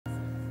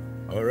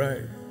All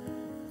right.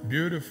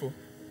 Beautiful.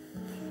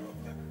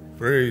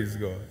 Praise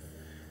God.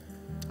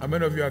 How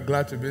many of you are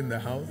glad to be in the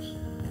house?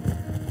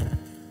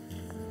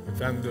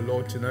 Thank the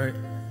Lord tonight.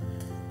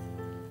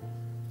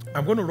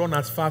 I'm going to run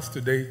as fast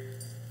today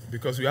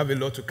because we have a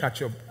lot to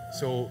catch up.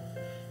 So,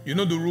 you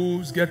know the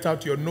rules. Get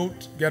out your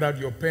note, get out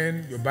your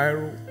pen, your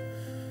biro,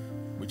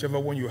 whichever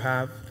one you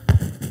have.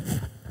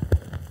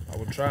 I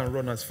will try and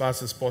run as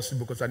fast as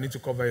possible because I need to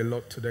cover a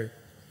lot today.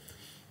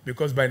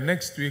 Because by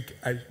next week,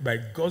 by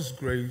God's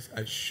grace,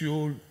 I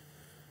should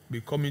be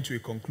coming to a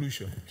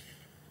conclusion.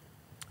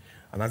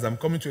 And as I'm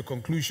coming to a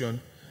conclusion,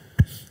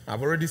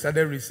 I've already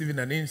started receiving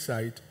an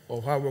insight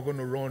of how we're going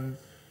to run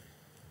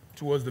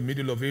towards the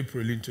middle of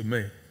April into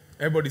May.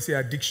 Everybody say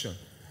addiction.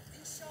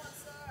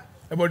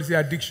 Everybody say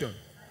addiction.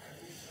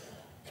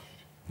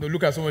 No,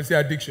 look at someone say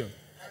addiction.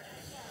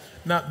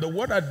 Now, the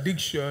word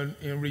addiction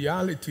in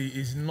reality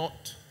is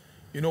not,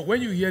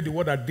 when you hear the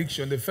word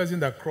addiction, the first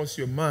thing that crosses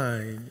your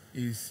mind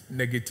is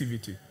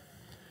negativity.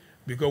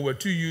 Because we're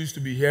too used to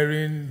be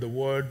hearing the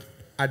word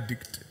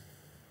addict,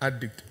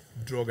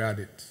 drug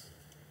addict.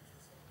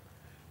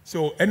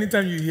 So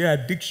anytime you hear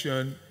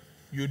addiction,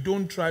 you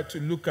don't try to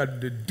look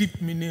at the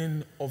deep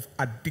meaning of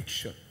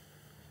addiction.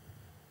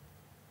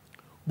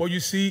 But you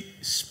see,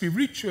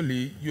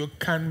 spiritually, you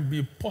can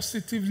be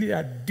positively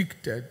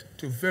addicted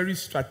to very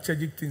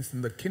strategic things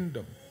in the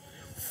kingdom.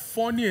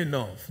 Funny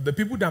enough, the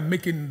people that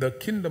make it in the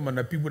kingdom are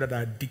the people that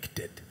are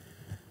addicted.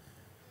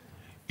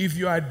 If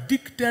you are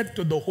addicted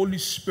to the Holy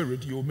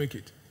Spirit, you will make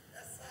it.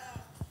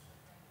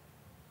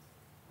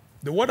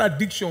 The word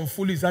addiction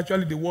fully is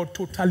actually the word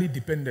totally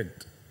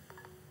dependent.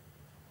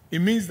 It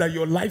means that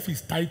your life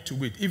is tied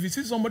to it. If you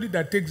see somebody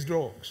that takes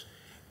drugs,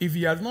 if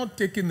he has not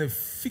taken a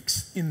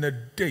fix in a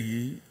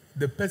day,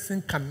 the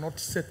person cannot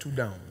settle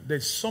down.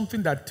 There's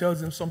something that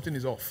tells him something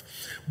is off.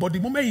 But the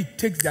moment he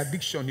takes the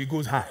addiction, he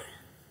goes high.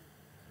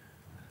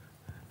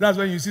 That's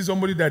when you see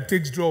somebody that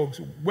takes drugs.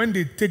 When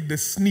they take the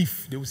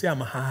sniff, they will say, I'm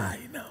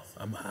high now.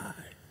 I'm high.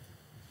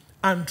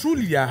 And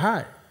truly they are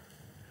high.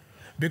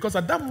 Because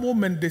at that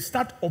moment, they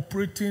start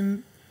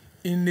operating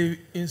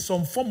in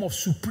some form of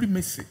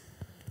supremacy.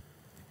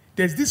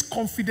 There's this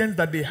confidence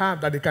that they have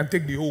that they can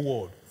take the whole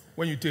world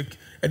when you take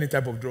any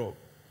type of drug.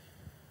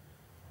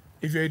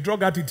 If you're a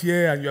drug addict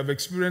here and you have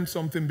experienced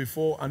something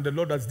before and the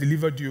Lord has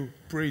delivered you,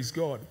 praise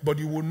God. But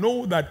you will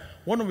know that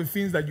one of the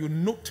things that you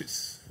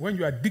notice when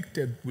you're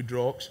addicted with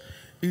drugs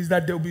is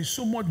that there will be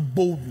so much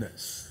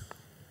boldness.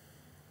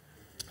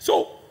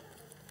 So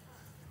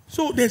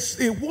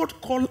there's a word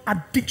called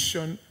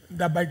addiction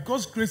that by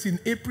God's grace in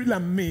April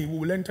and May we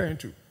will enter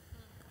into.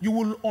 You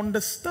will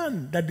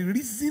understand that the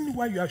reason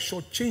why you are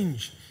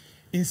shortchanged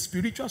in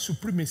spiritual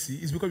supremacy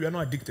is because you are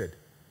not addicted.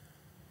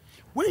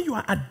 When you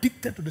are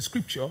addicted to the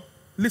scripture,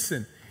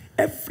 listen,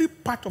 every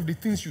part of the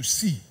things you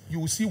see, you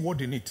will see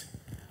word in it.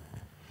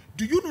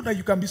 Do you know that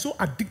you can be so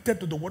addicted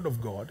to the word of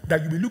God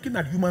that you'll be looking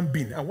at human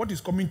being and what is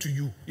coming to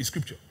you is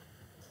scripture?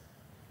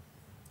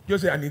 You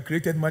say, and he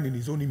created man in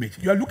his own image.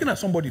 You are looking at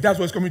somebody, that's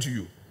what's coming to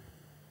you.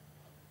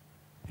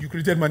 You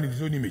created man in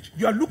his own image.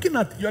 You are looking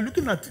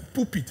at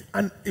pulpit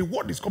and a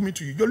word is coming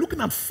to you. You're looking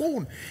at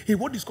phone, a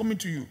word is coming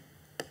to you.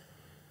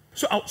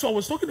 So I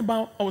was talking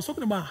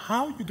about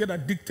how you get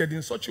addicted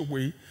in such a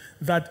way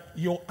that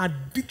your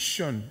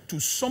addiction to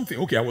something.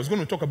 Okay, I was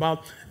going to talk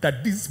about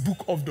that this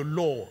book of the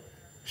law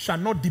shall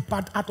not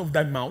depart out of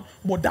thy mouth,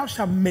 but thou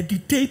shalt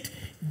meditate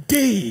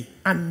day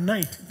and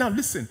night. Now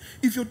listen,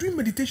 if you're doing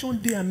meditation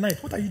day and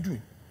night, what are you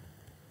doing?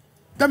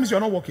 That means you're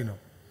not working now.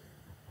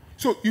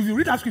 So if you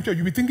read that scripture,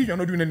 you'll be thinking you're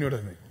not doing any other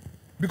thing.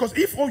 Because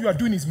if all you are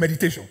doing is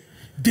meditation,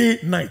 day,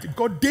 night,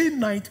 because day,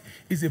 night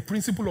is a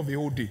principle of the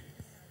whole day.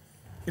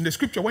 In the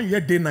scripture, when you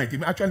hear day, night,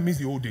 it actually means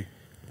the whole day.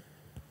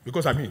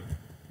 Because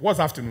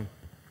what's afternoon?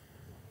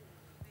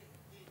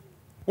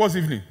 What's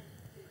evening?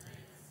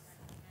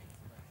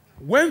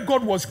 When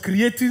God was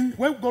creating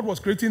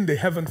the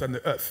heavens and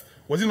the earth,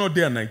 was it not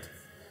day and night?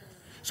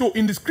 So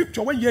in the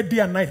scripture, when you hear day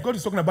and night, God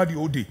is talking about the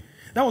whole day.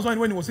 That was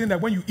when he was saying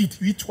that when you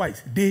eat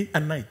twice, day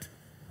and night.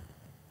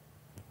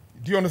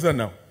 Do you understand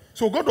now?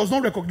 So God does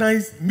not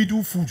recognize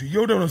middle food.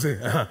 You don't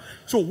understand?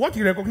 So what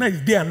he recognizes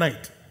is day and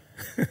night.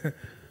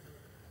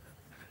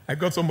 I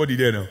got somebody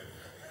there now.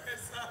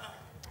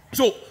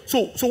 So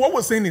what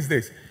we're saying is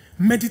this.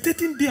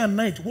 Meditating day and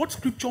night, what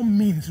scripture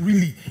means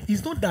really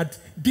is not that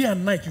day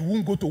and night you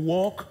won't go to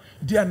work,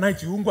 day and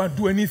night you won't go and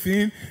do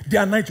anything, day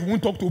and night you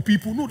won't talk to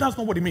people. No, that's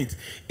not what it means.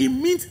 It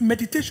means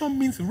meditation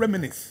means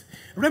reminisce.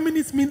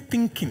 Reminisce means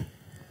thinking.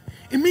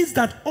 It means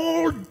that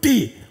all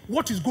day,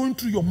 what is going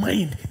through your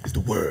mind is the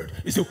word.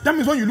 That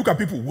means when you look at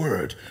people,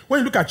 word. When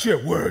you look at chair,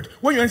 word.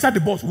 When you're inside the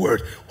bus,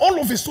 word. All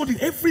of a sudden,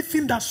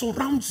 everything that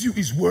surrounds you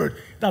is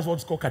word. That's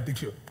what's called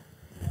addiction.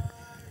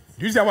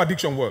 Do you see how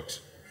addiction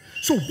works?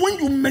 So when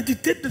you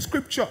meditate the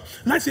scripture,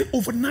 let's say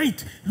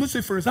overnight, let's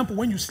say for example,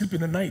 when you sleep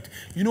in the night,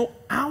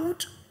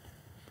 out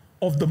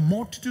of the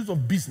multitudes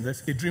of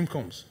business, a dream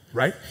comes,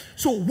 right?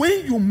 So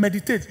when you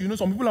meditate,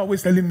 some people are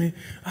always telling me,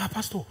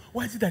 Pastor,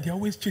 why is it that they're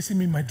always chasing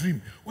me in my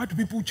dream? Why do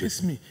people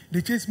chase me?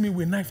 They chase me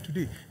with a knife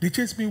today. They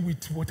chase me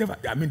with whatever.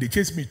 I mean, they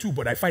chase me too,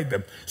 but I fight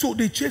them. So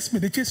they chase me.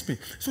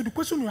 So the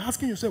question you're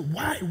asking yourself,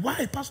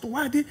 why, Pastor,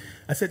 why are they?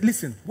 I said,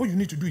 listen, what you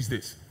need to do is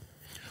this.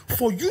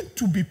 For you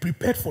to be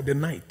prepared for the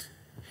night,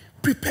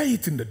 prepare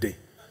it in the day.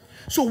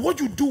 So what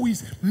you do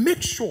is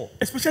make sure,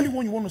 especially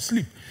when you want to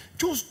sleep,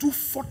 just do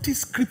 40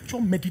 scripture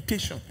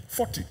meditation.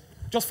 40.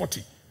 Just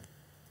 40.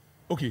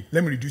 Okay,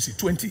 let me reduce it.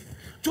 20.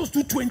 Just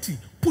do 20.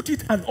 Put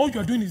it, and all you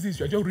are doing is this.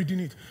 You are just reading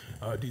it.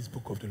 This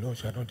book of the Lord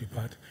shall not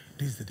depart.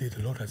 This is the day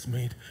the Lord has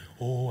made.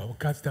 Oh, I will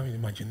cast down in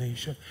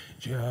imagination.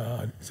 2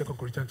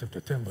 Corinthians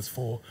chapter 10, verse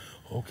 4.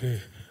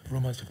 Okay.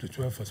 Romans chapter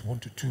 12, verse 1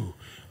 to 2.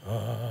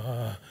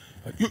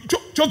 You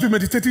just be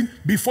meditating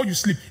before you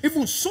sleep.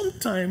 Even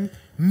sometimes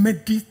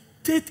meditate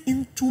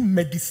into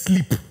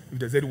medisleep, if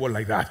there's any word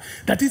like that.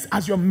 That is,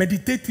 as you're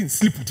meditating,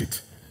 sleep with it.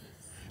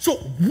 So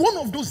one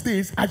of those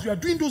days, as you are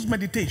doing those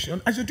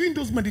meditation,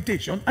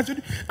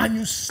 and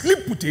you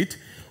sleep with it,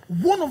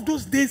 one of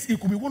those days, it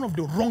could be one of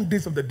the wrong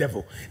days of the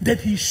devil,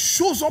 that he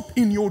shows up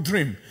in your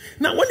dream.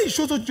 Now, when he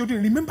shows up in your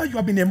dream, remember you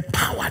have been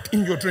empowered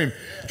in your dream.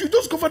 You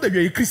discover that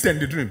you're a Christian in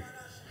the dream.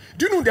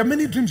 Do you know there are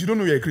many dreams you don't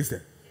know you're a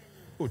Christian?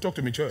 Oh, talk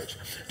to me, church.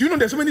 Do you know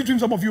there's so many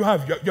dreams some of you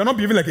have? You're not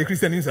behaving like a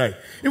Christian inside.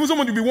 Even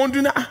someone will be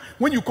wondering,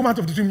 when you come out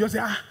of the dream, you say,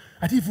 I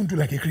didn't even do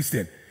like a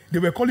Christian. They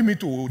were calling me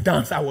to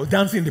dance. I was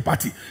dancing in the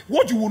party.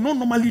 What you will not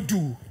normally do,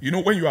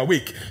 when you are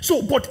awake.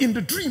 So, but in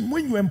the dream,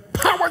 when you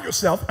empower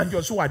yourself and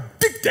you're so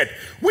addicted,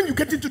 when you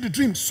get into the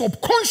dream,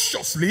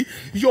 subconsciously,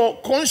 your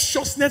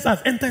consciousness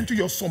has entered into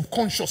your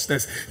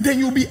subconsciousness. Then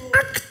you'll be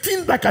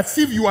acting like as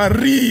if you are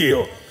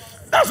real.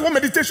 That's what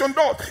meditation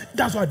does.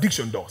 That's what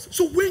addiction does.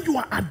 So when you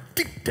are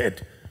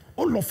addicted,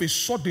 all of a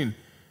sudden,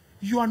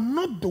 you are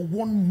not the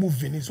one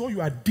moving. It's what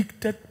you are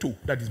addicted to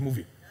that is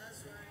moving.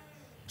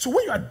 So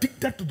when you are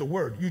addicted to the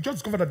word, you just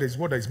discover that there's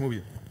word that is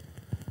moving.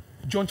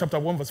 John chapter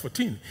 1 verse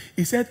 14,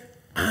 he said,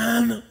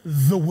 and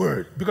the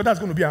word, because that's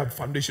going to be our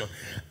foundation.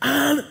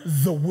 And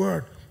the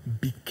word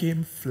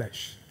became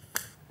flesh.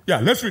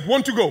 Yeah, let's read.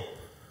 1 to go.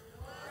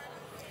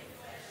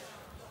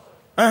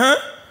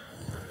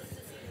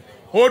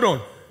 Hold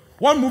on.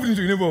 One moved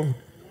into your neighborhood.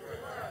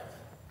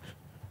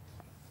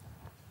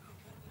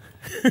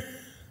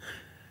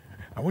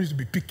 I want you to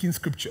be picking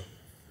scripture.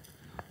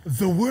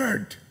 The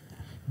word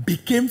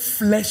became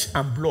flesh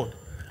and blood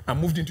and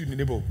moved into the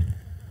neighborhood.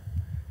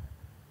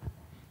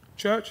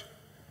 Church,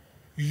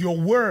 your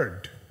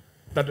word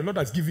that the Lord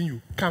has given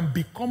you can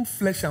become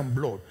flesh and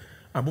blood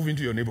and move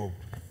into your neighborhood.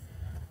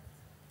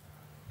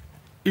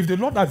 If the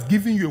Lord has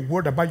given you a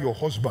word about your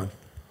husband,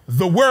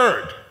 the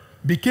word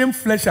became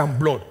flesh and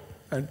blood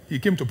and he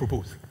came to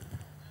propose.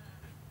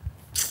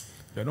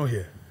 You're not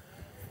here.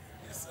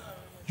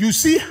 You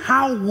see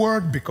how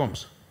word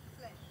becomes.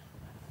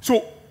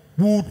 So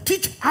we'll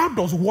teach how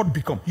does word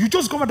become. You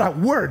just cover that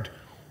word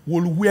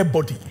will wear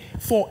body.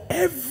 For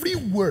every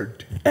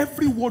word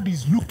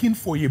is looking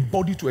for a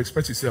body to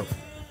express itself.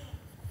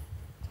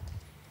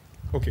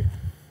 Okay.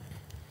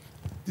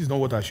 This is not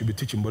what I should be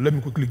teaching, but let me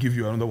quickly give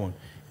you another one.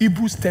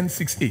 Hebrews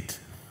 10:6-8.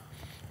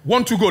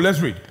 1 to go, let's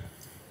read.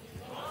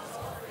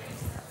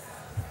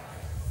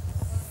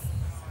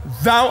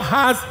 Thou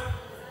hast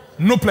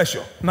no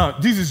pleasure. Now,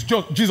 this is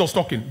just Jesus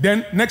talking.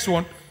 Then, next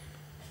one,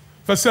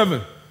 verse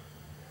 7.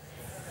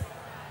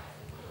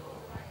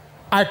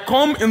 I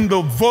come in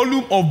the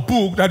volume of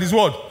book that is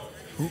what?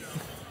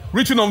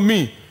 Written of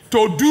me.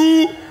 To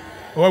do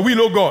what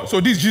will, O God. So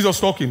this is Jesus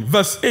talking.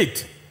 Verse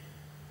 8.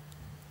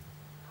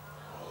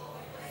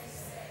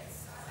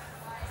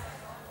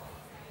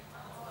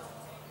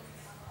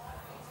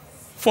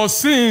 For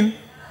sin,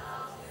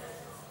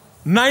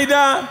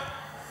 neither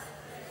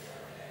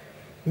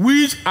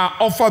which are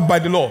offered by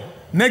the law.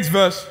 Next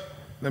verse.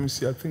 Let me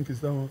see, I think it's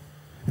that one.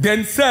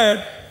 Then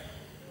said,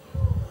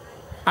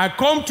 I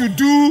come to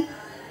do,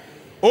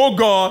 O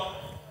God.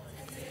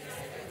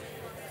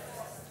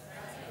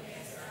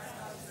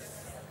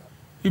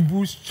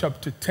 Hebrews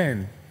chapter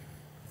 10,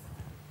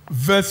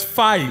 verse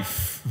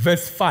 5.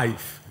 Verse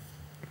 5.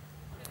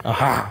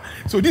 Aha.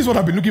 So this is what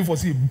I've been looking for.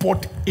 See,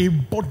 but a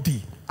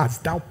body as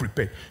thou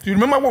prepared. Do you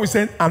remember what we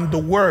said? And the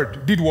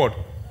word did what?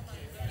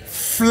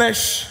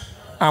 Flesh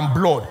and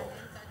blood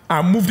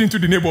and moved into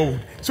the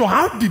neighborhood. So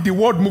how did the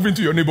word move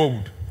into your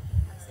neighborhood?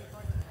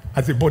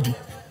 As a body.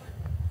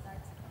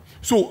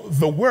 So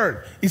the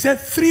word, it said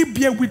 3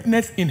 bear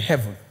witness in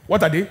heaven.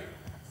 What are they?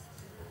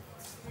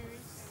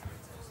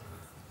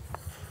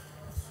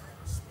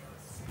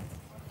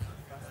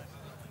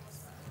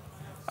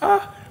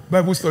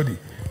 Bible study.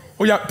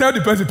 Oh yeah, tell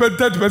the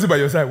person by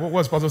your side.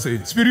 What's Pastor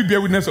saying? Spirit bear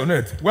witness on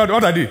earth. What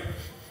are they?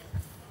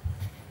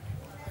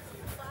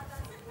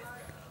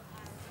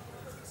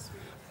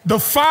 The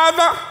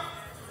Father,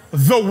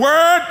 the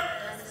Word,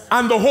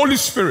 and the Holy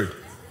Spirit.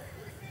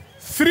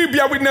 3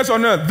 bear witness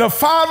on earth. The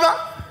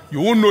Father, you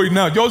won't know it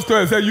now. Just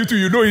tell yourself, you two,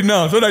 you know it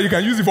now, so that you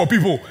can use it for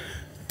people.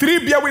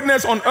 3 bear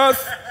witness on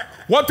earth.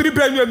 What three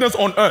presence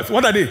on earth?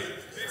 What are they?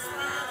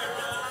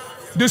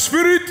 The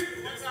Spirit,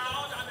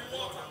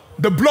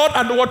 the blood,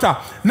 and the water.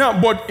 Now,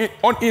 but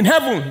in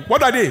heaven,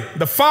 what are they?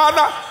 The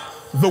Father,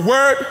 the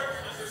Word,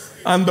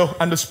 and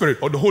the Spirit,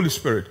 or the Holy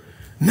Spirit.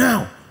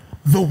 Now,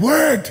 the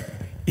Word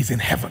is in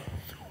heaven,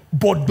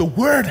 but the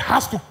Word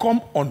has to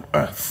come on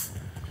earth.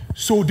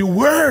 So the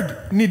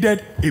Word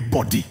needed a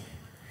body.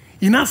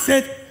 He now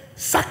said,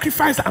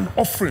 sacrifice and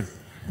offering.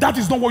 That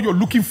is not what you're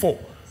looking for.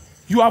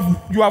 You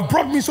have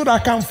brought me so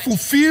that I can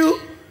fulfill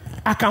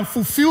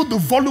the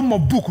volume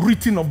of book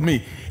written of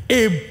me.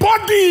 A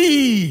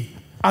body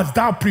as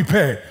thou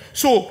prepared.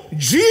 So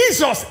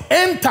Jesus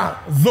entered,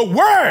 the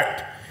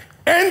Word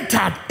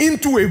entered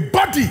into a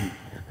body.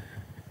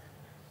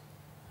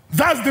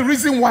 That's the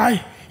reason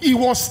why he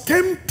was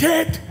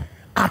tempted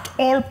at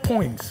all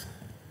points.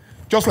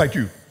 Just like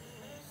you.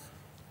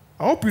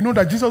 I hope you know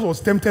that Jesus was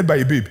tempted by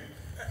a babe.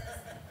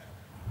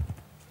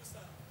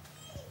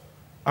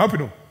 I hope you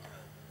know.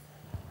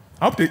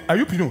 I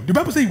hope you know. The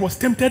Bible says he was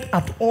tempted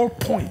at all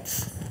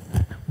points,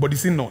 but he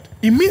sinned not.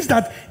 It means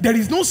that there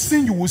is no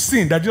sin you will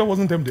sin that Jesus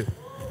wasn't tempted.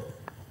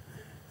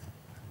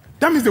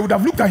 That means they would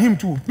have looked at him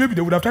too. Maybe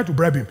they would have tried to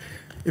bribe him.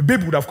 A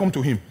babe would have come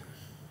to him.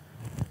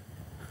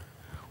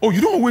 Oh,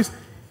 you don't always.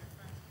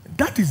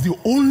 That is the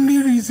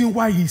only reason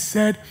why he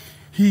said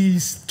he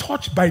is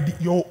touched by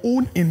your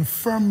own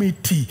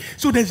infirmity.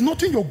 So there's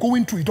nothing you're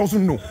going through he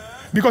doesn't know.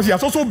 Because he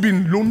has also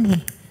been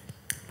lonely.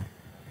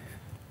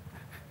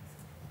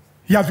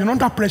 He has been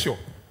under pressure.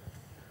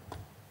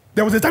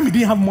 There was a time he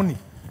didn't have money.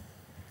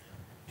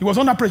 He was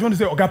under pressure when he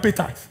said, "Okay, pay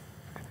tax."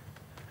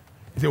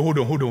 He said, hold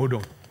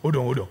on.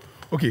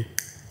 Okay,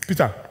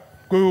 Peter,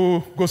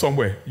 go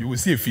somewhere. You will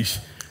see a fish.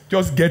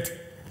 Just get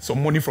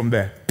some money from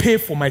there. Pay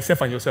for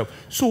myself and yourself.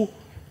 So,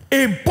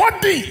 a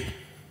body,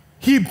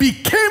 he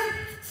became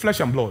flesh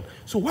and blood.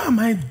 So why am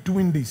I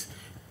doing this?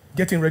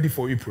 Getting ready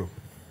for April.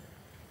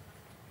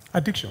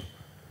 Addiction.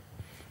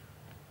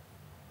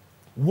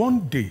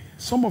 One day,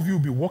 some of you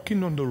will be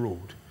walking on the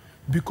road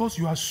because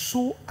you are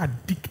so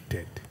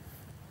addicted.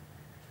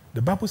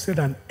 The Bible said,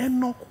 and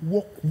Enoch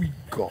walked with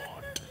God.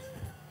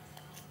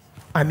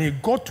 And he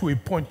got to a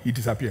point, he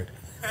disappeared.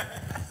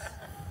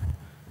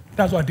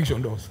 That's what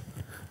addiction does.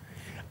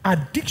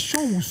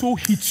 Addiction will so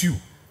hit you,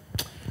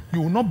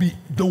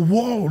 the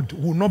world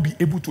will not be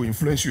able to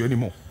influence you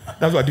anymore.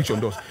 That's what addiction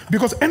does.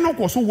 Because Enoch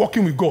was so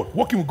walking with God.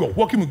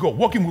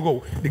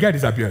 The guy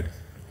disappeared.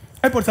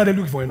 Everybody started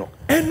looking for Enoch.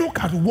 Enoch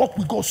had walked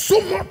with God so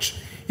much,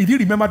 he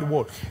didn't remember the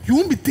world. You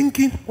won't be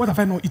thinking, what have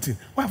I not eaten?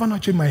 Why have I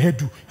not changed my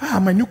hairdo?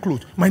 My new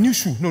clothes, my new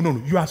shoe. No.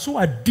 You are so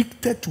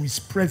addicted to his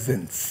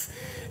presence.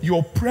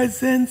 Your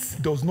presence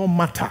does not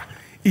matter.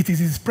 It is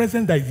his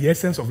presence that is the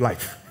essence of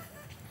life.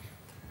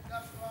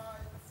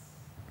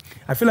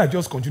 I feel like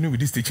just continue with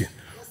this teaching.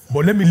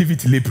 But let me leave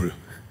it till April.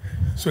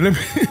 So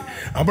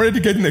I'm already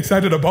getting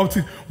excited about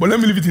it, but let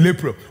me leave it till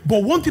April.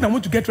 But one thing I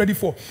want to get ready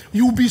for,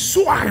 you'll be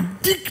so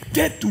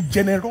addicted to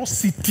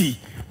generosity,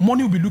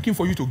 money will be looking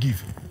for you to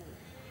give.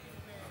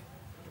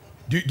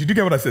 Did you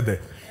get what I said there?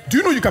 Do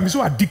you know you can be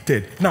so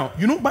addicted? Now,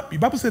 you know, the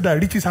Bible said that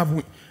riches have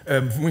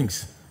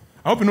wings.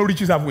 I hope you know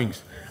riches have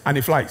wings, and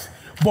it flies.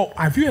 But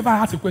have you ever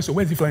asked a question,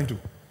 where is it flying to?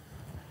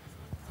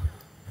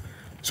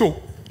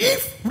 So,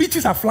 if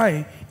riches are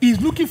flying,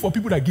 he's looking for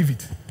people that give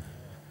it.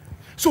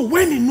 So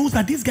when he knows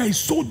that this guy is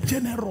so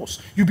generous,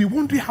 you'll be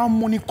wondering how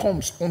money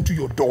comes onto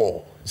your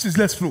door. Says,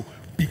 let's flow.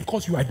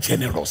 Because you are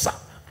generous.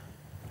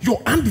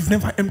 Your hand is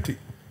never empty.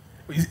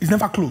 It's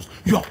never closed.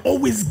 You are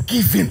always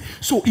giving.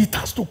 So it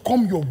has to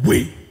come your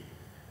way.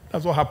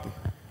 That's what happened.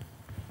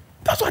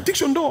 That's what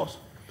addiction does.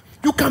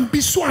 You can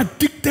be so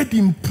addicted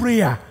in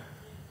prayer.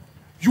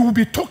 You will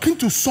be talking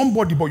to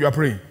somebody, but you are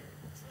praying.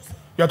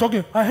 You are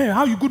talking, hey,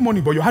 how you good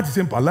morning, but your heart is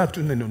saying,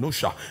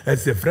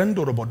 as a friend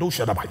or about your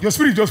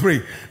spirit is just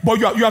praying. But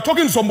you are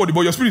talking to somebody, but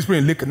your spirit is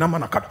praying. You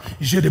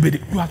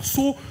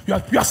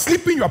are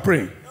sleeping, you are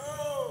praying.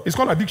 It's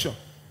called addiction.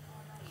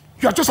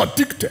 You are just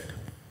addicted.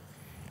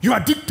 You are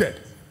addicted.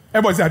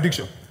 Everybody say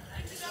addiction.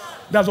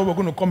 That's what we're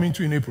going to come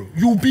into in April.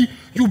 You'll be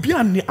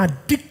an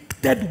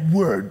addicted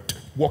word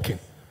walking.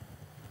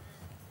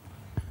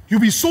 You'll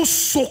be so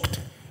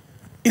soaked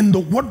in the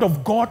word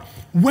of God.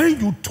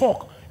 When you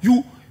talk,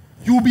 you'll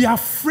be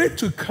afraid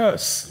to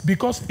curse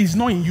because it's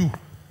not in you.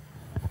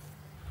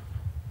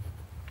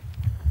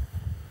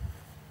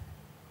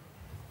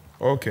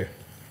 Okay.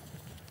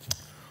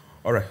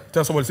 All right.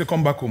 Tell somebody, say,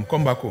 come back home,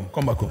 come back home,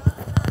 come back home.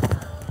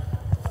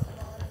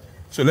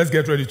 So let's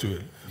get ready to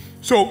it.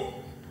 So,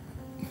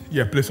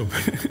 yeah, play some.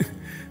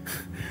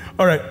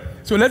 All right.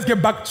 So let's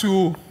get back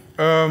to,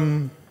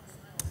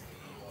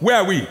 where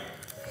are we?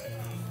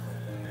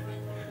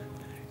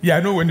 Yeah, I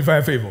know when you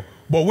find favor,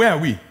 but where are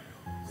we?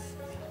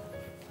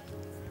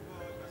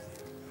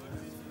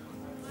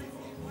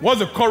 What's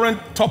the current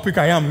topic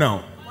I am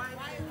now?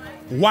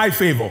 Why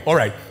favor? All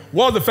right.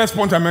 What was the first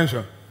point I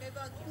mentioned?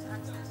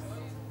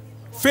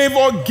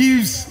 Favor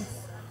gives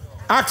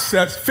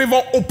access.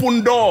 Favor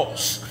opens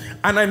doors.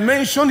 And I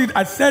mentioned it.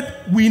 I said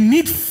we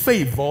need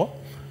favor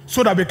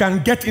so that we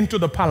can get into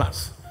the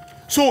palace.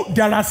 So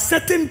there are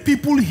certain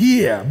people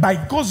here, by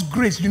God's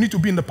grace, you need to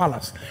be in the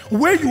palace.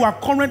 Where you are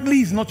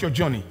currently is not your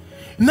journey.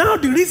 Now,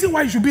 the reason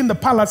why you should be in the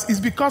palace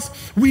is because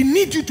we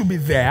need you to be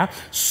there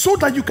so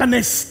that you can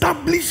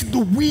establish the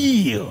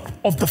will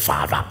of the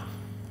Father.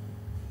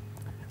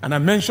 And I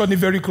mentioned it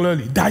very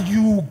clearly, that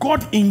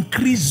God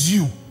increase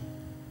you.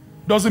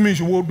 Doesn't mean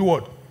you will do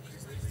what?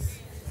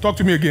 Talk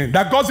to me again.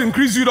 That God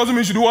increase you doesn't mean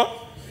you should do what?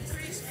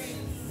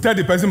 Tell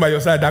the person by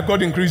your side that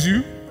God increase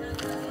you.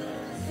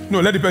 No,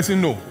 let the person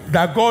know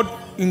that God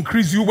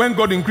increase you. When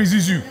God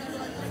increases you,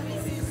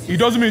 it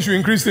doesn't mean you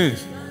increase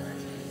things.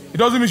 It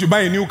doesn't mean you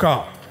buy a new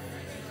car,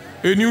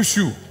 a new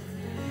shoe,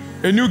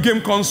 a new game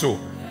console.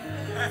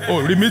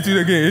 Oh, repeat it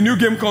again. A new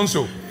game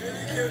console.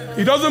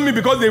 It doesn't mean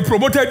because they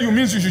promoted you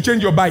means you should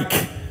change your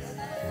bike,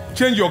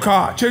 change your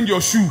car, change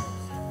your shoe.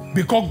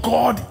 Because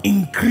God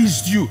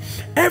increased you.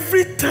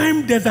 Every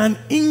time there's an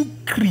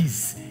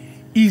increase,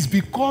 is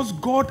because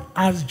God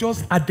has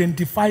just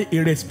identified a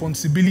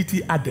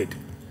responsibility added.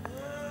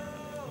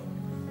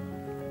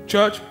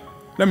 Church,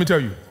 let me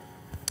tell you,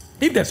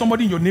 if there's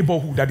somebody in your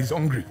neighborhood that is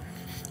hungry,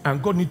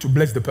 and God needs to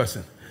bless the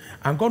person,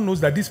 and God knows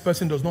that this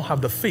person does not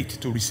have the faith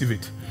to receive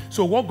it.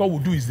 So what God will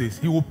do is this.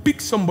 He will pick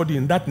somebody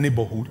in that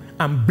neighborhood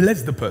and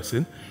bless the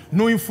person,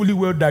 knowing fully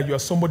well that you are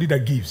somebody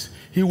that gives.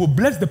 He will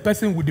bless the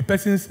person with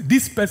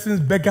this person's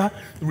beggar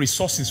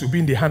resources will be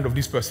in the hand of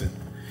this person.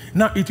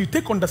 Now, it will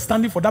take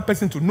understanding for that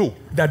person to know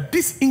that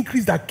this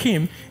increase that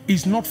came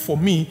is not for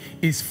me,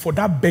 is for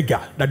that beggar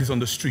that is on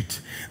the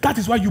street. That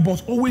is why you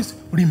must always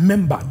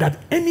remember that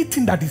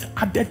anything that is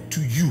added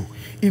to you,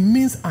 it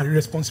means a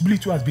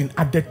responsibility has been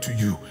added to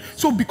you.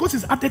 So because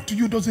it's added to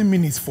you doesn't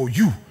mean it's for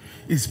you.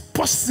 It's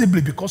possibly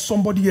because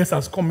somebody else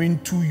has come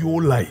into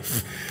your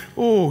life.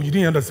 Oh, you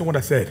didn't understand what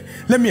I said.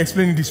 Let me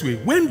explain it this way.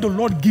 When the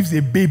Lord gives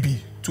a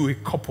baby to a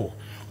couple,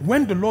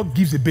 when the Lord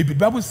gives a baby, the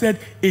Bible said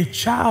a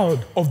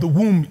child of the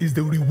womb is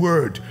the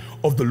reward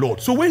of the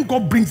Lord. So when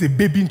God brings a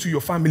baby into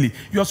your family,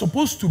 you are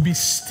supposed to be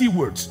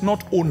stewards,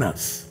 not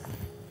owners.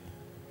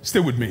 Stay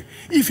with me.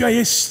 If you are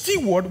a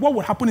steward, what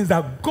will happen is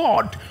that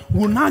God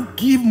will not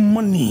give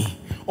money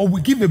or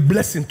will give a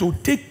blessing to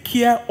take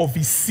care of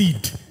his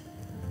seed.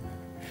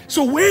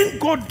 So when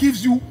God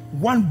gives you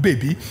one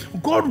baby,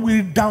 God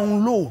will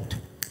download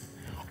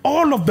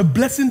all of the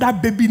blessing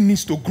that baby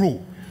needs to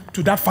grow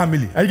to that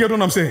family. Are you getting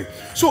what I'm saying?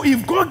 So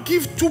if God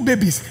gives 2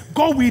 babies,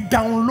 God will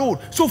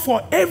download. So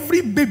for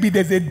every baby,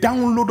 there's a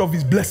download of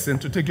his blessing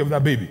to take care of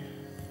that baby.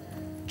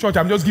 Church,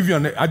 I'm just giving you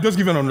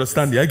an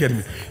understanding. I get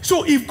me.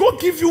 So if God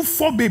gives you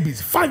 4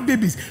 babies, 5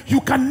 babies, you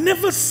can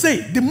never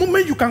say, the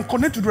moment you can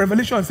connect to the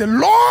revelation and say,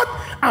 Lord,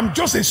 I'm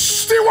just a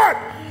steward.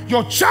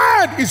 Your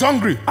child is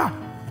hungry.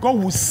 God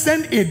will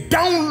send a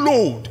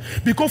download,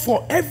 because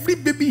for every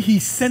baby he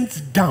sends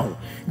down,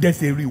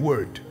 there's a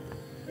reward.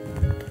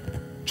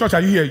 Church,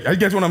 are you here? I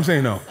get what I'm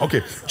saying now?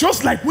 Okay.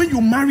 Just like when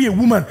you marry a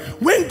woman,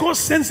 when God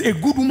sends a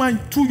good woman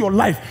to your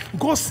life,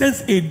 God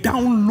sends a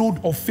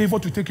download of favor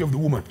to take care of the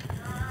woman.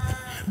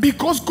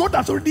 Because God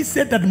has already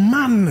said that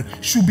man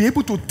should be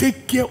able to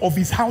take care of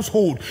his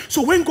household.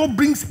 So when God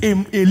brings a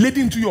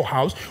lady into your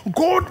house,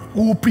 God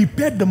will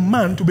prepare the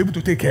man to be able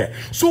to take care.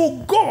 So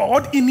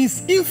God, in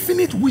his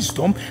infinite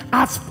wisdom,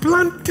 has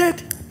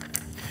planted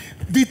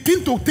the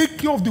thing to take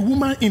care of the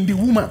woman in the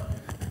woman.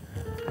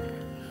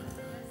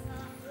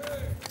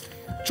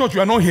 Church,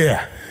 you are not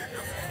here.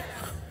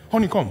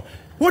 Honey, come.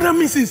 What that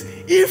means is,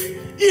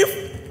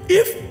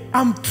 if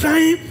I'm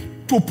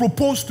trying to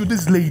propose to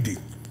this lady,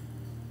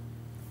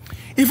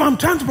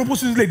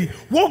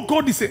 what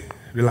God is saying,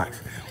 relax.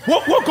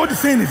 What God is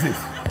saying is this,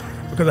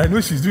 because I know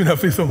she's doing her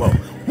face somehow.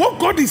 What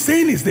God is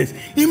saying is this.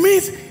 It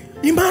means,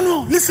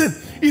 Emmanuel, listen,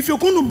 if you're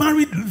going to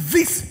marry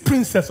this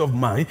princess of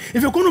mine,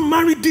 if you're going to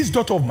marry this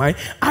daughter of mine,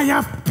 I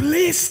have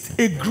placed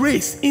a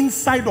grace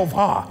inside of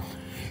her.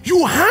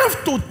 You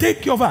have to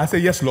take care of her. I say,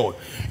 yes, Lord.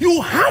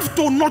 You have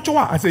to nurture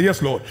her. I say, yes,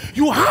 Lord.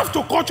 You have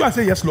to culture her. I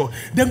say, yes, Lord.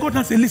 Then God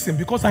has said, listen,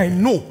 because I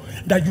know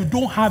that you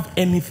don't have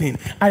anything,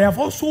 I have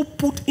also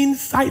put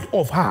inside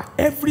of her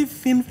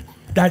everything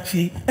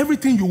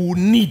you will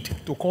need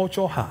to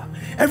culture her,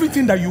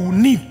 everything that you will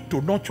need to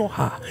nurture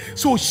her.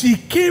 So she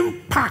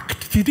came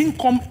packed. She didn't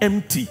come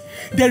empty.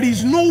 There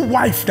is no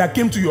wife that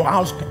came to your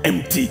house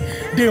empty.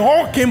 They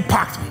all came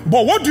packed.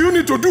 But what do you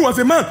need to do as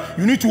a man?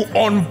 You need to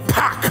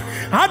unpack.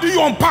 How do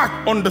you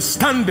unpack?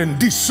 Understanding,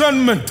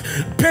 discernment,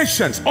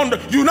 patience.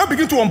 You now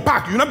begin to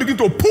unpack. You now begin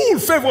to pull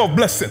favor of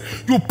blessing.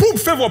 You pull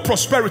favor of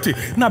prosperity.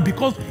 Now,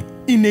 because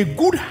in a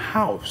good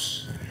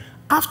house,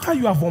 after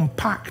you have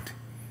unpacked,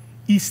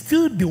 is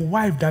still the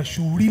wife that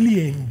should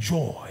really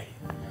enjoy.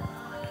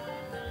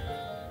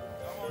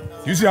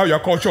 You see how you're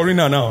culturing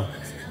her now?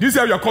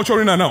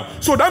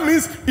 So that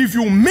means if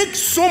you make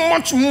so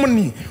much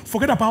money,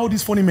 forget about all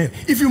these funny men.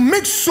 If you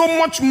make so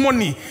much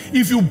money,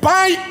 if you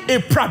buy a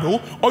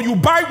Prado or you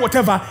buy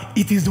whatever,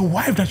 it is the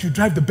wife that should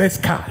drive the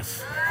best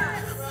cars.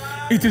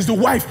 It is the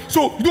wife.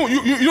 So no,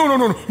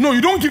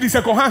 you don't give the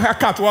second-hand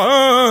haircut to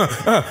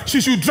her.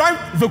 She should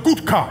drive the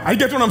good car. I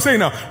get what I'm saying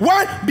now.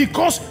 Why?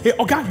 Because you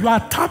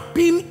are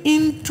tapping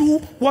into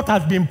what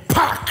has been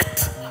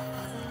packed.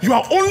 You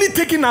are only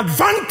taking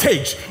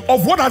advantage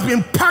of what has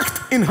been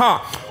packed in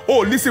her.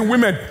 Oh, listen,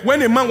 women,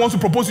 when a man wants to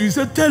propose to you, you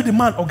say, tell the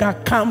man, okay,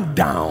 calm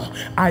down.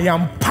 I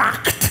am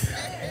packed.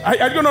 I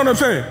don't know what I'm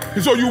saying.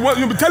 So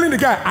you'll be telling the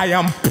guy, I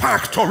am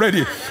packed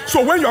already.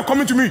 So when you are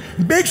coming to me,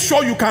 make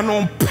sure you can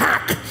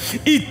unpack.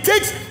 It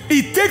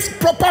takes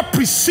proper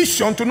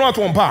precision to know how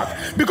to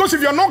unpack. Because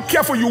if you're not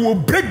careful, you will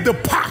break the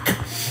pack.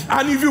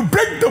 And if you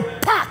break the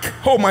pack,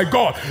 oh my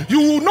God, you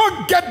will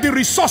not get the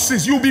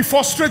resources. You'll be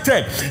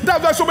frustrated.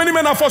 That's why so many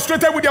men are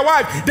frustrated with their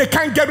wife. They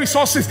can't get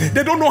resources.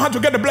 They don't know how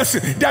to get the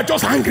blessing. They are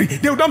just angry.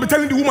 They will not be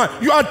telling the woman,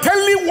 you are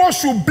telling what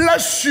should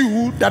bless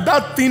you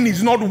that thing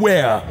is not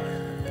where.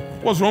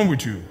 What's wrong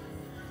with you?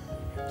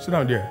 Sit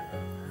down there.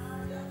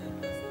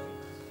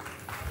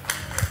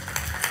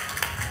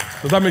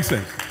 Does that make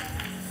sense?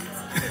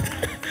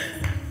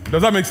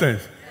 Does that make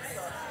sense?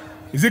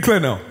 Is it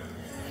clear now?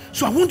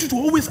 So I want you to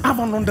always have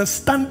an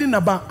understanding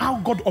about how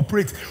God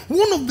operates.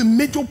 One of the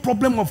major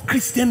problems of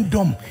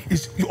Christendom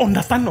is your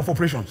understanding of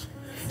operations.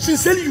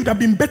 Sincerely, you would have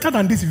been better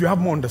than this if you have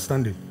more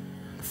understanding.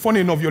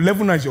 Funny enough, your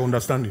level now is your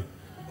understanding.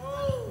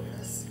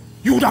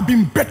 You would have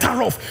been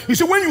better off. You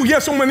see, when you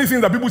hear so many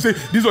things that people say,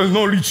 this one is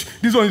not rich,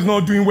 this one is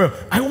not doing well,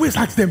 I always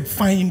ask them,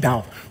 find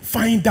out.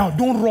 Find out.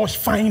 Don't rush.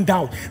 Find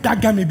out. That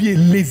guy may be a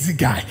lazy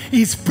guy.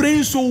 He's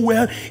praying so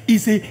well.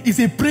 He's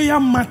a prayer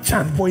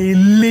merchant, but a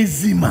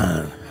lazy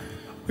man.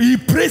 He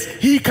prays.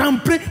 He can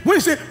pray. When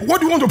he say,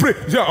 what do you want to pray?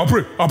 He say, I'll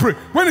pray. I'll pray.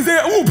 When he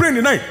say, who will pray in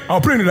the night? I'll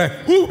pray in the night.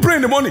 Who will pray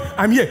in the morning?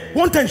 I'm here.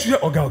 One time she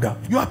said, Oga,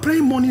 you are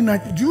praying morning,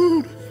 night.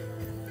 Dude,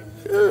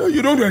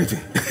 you don't do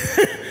anything.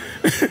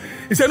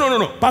 He said,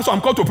 no. Pastor,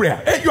 I'm called to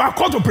prayer. Hey, you are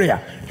called to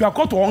prayer. You are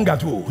called to hunger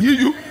too.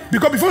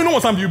 Because before you know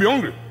what's happening, you'll be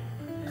hungry.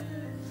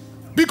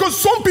 Because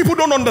some people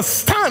don't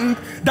understand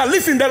that,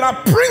 listen, there are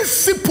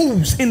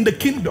principles in the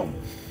kingdom.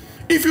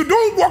 If you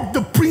don't walk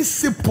the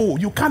principle,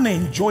 you can't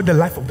enjoy the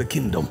life of the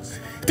kingdom.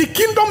 The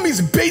kingdom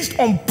is based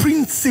on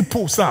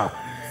principles, sir.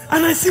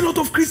 And I see a lot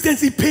of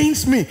Christians, it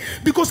pains me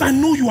because I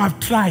know you have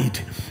tried,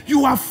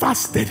 you have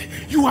fasted,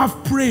 you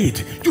have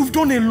prayed, you've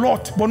done a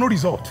lot, but no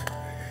result.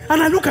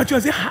 And I look at you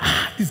and say,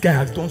 this guy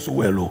has done so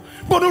well,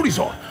 but no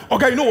result.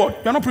 Okay, you know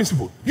what? You're not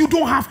principled. You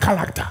don't have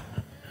character.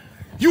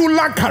 You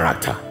lack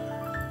character.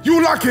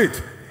 You lack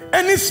it.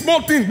 Any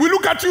small thing, we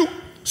look at you.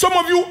 Some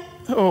of you,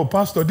 oh,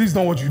 pastor, this is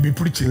not what you should be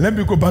preaching. Let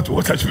me go back to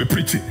what I should be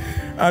preaching.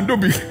 And don't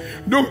be.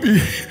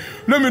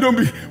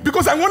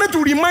 Because I wanted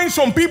to remind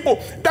some people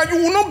that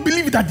you will not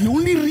believe that the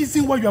only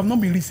reason why you have not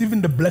been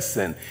receiving the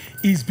blessing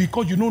is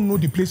because you don't know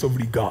the place of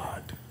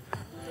regard.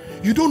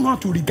 You don't know how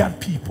to regard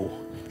people.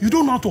 You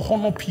don't know how to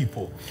honor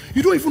people.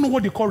 You don't even know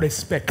what they call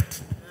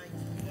respect.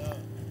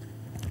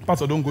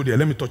 Pastor, don't go there.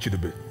 Let me touch it a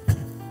bit.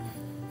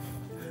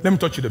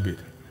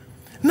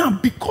 Now,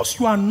 because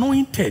you are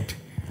anointed,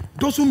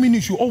 doesn't mean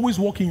you should always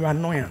walk in your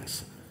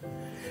annoyance.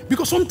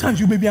 Because sometimes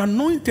you may be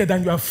anointed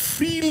and you are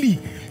freely,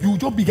 you will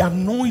just be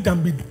annoyed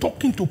and be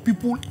talking to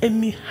people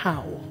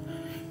anyhow.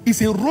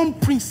 It's a wrong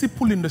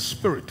principle in the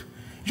spirit.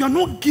 You are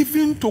not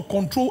given to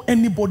control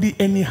anybody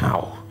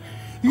anyhow.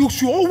 You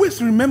should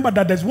always remember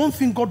that there's one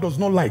thing God does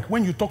not like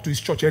when you talk to his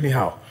church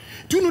anyhow.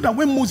 Do you know that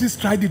when Moses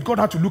tried it, God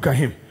had to look at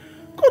him?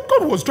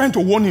 God was trying to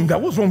warn him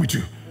that what's wrong with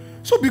you?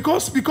 So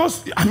because,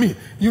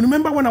 you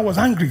remember when I was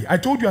angry, I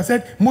told you, I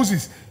said,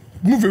 Moses,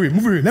 move away.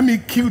 Let me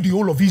kill the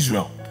whole of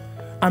Israel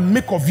and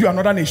make of you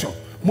another nation.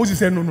 Moses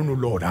said, no,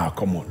 Lord,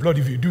 come on. Lord,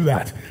 if you do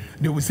that,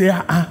 they will say,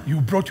 you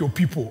brought your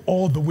people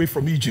all the way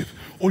from Egypt,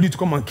 only to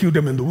come and kill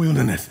them in the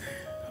wilderness.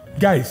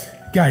 Guys,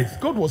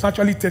 God was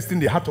actually testing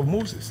the heart of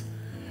Moses.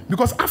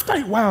 Because after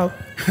a while,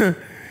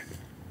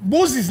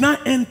 Moses now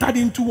entered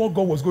into what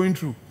God was going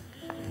through.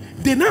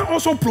 They now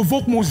also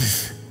provoked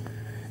Moses.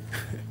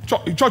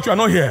 Church, you are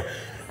not here.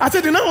 I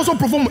said, they now also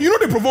provoke. You know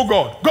they provoke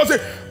God. God said,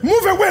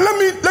 move away,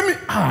 let me.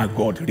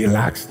 God,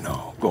 relax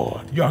now.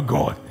 God, you are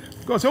God.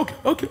 God said,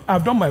 okay,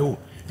 I've done my own.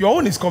 Your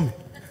own is coming.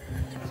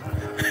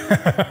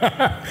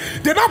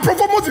 They now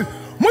provoke Moses.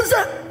 Moses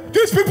said,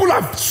 these people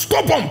are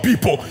stubborn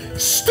people,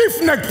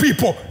 stiff-necked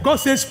people. God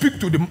said, speak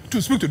to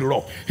the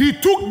rock. He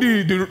took what do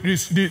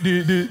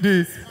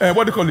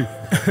you call it?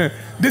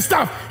 The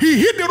staff. He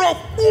hit the rock.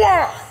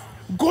 Wow.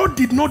 God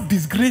did not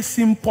disgrace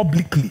him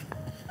publicly,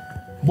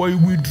 but he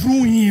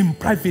withdrew him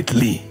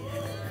privately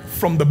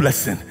from the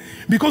blessing.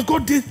 Because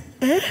God did,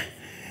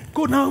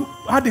 God now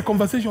had a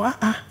conversation.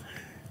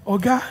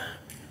 Oga,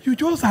 you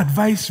just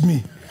advised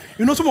me.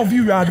 You know, some of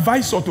you are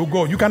advisor to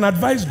God. You can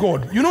advise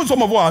God. You know,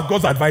 some of us are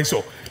God's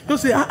advisor. Don't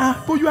say,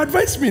 but you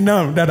advised me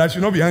now that I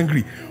should not be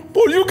angry.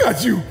 But look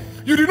at you.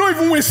 You did not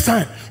even waste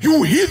time.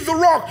 You hit the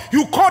rock.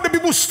 You call the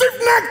people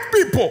stiff-necked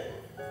people.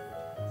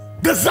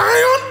 The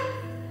Zion,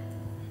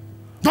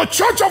 the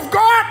church of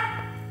God,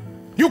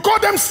 you call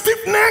them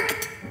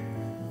stiff-necked?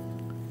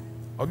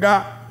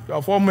 Oga, you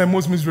are far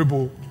most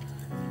miserable.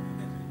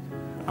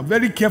 I'm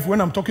very careful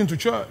when I'm talking to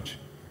church.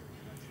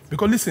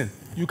 Because listen,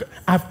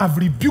 I've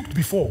rebuked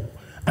before,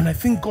 and I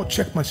think God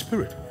checked my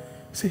spirit.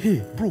 Say,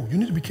 hey, bro, you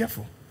need to be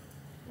careful.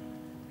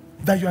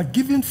 That you are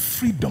given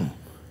freedom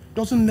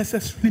doesn't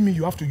necessarily mean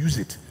you have to use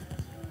it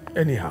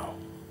anyhow.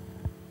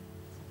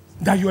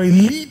 That you're a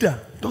leader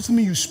doesn't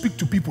mean you speak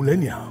to people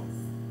anyhow.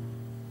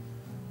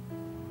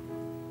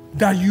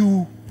 That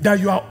you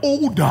are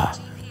older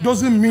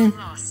doesn't mean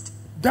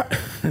that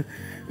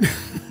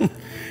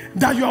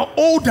that you are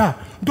older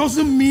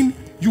doesn't mean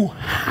you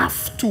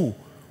have to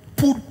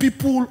put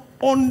people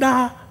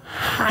under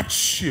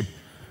hardship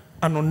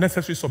and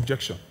unnecessary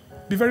subjection.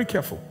 Be very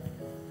careful.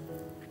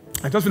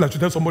 I just feel like to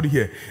tell somebody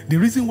here, the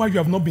reason why you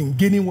have not been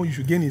gaining what you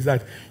should gain is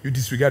that you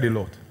disregard a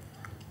lot.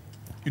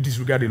 You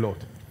disregard a lot.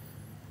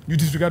 You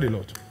disregard a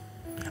lot.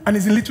 And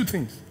it's in little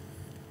things.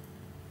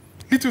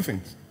 Little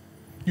things.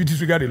 You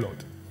disregard a lot.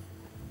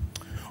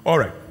 All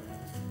right.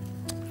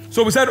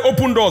 So we said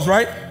open doors,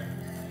 right?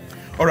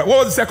 All right.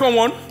 What was the second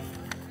one?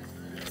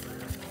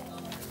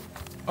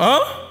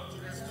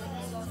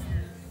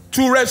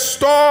 To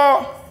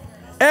restore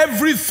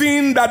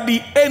everything that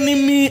the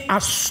enemy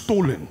has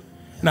stolen.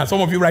 Now,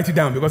 some of you write it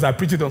down because I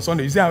preach it on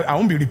Sunday. You say, I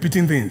won't be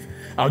repeating things.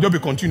 I'll just be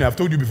continuing. I've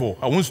told you before.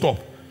 I won't stop.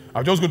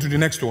 I'll just go to the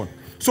next one.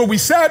 So we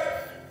said,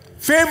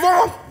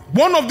 favor,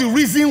 one of the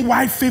reasons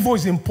why favor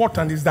is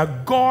important is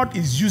that God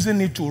is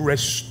using it to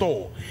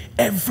restore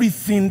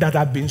everything that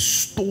had been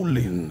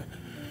stolen.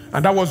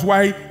 And that was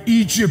why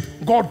Egypt,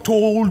 God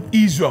told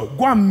Israel,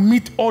 go and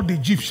meet all the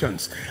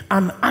Egyptians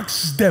and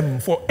ask them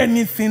for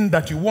anything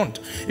that you want.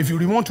 If you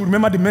want to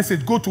remember the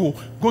message, go to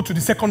the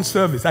second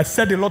service. I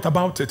said a lot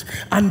about it.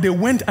 And they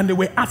went and they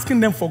were asking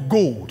them for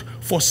gold,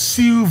 for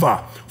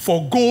silver,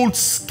 for gold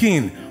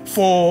skin,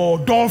 for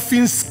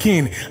dolphin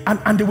skin.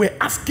 And they were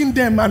asking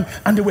them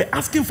and they were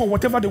asking for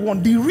whatever they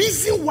want. The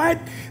reason why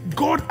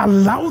God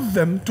allowed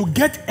them to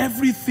get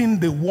everything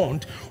they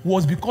want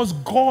was because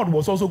God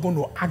was also going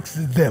to ask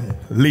them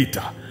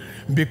later.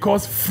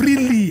 Because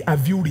freely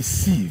have you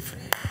received,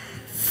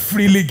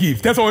 freely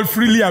give. That's all.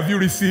 Freely have you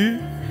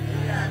received?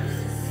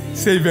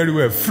 Say it very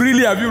well.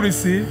 Freely have you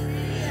received?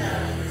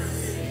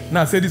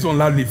 Now say this one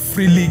loudly.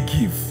 Freely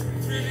give.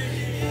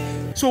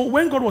 So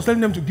when God was telling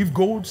them to give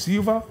gold,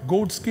 silver,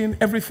 gold skin,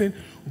 everything,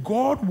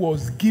 God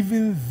was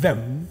giving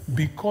them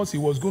because he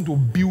was going to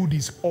build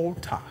his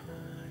altar,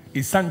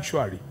 a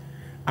sanctuary.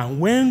 And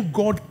when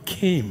God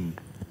came,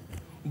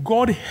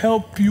 God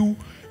help you.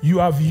 You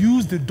have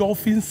used the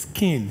dolphin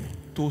skin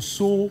to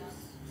sew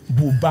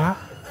buba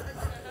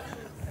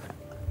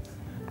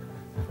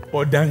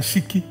or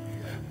danshiki.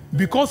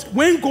 Because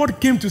when God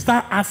came to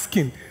start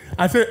asking,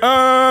 I said,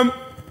 now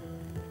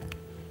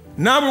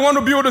we want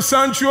to build a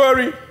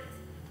sanctuary.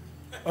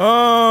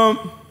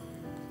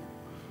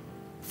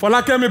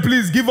 Falakemi,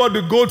 please give us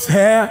the goat's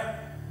hair.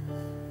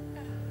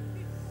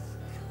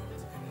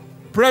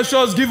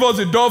 Precious, give us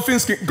the dolphin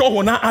skin. God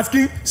was not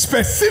asking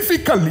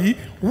specifically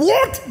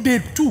what they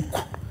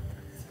took.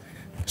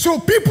 So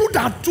people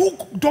that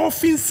took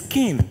dolphin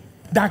skin,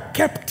 that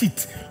kept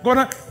it,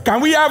 God,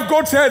 can we have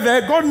goat's hair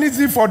there? God needs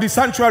it for the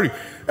sanctuary.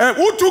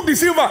 Who took the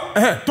silver?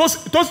 Those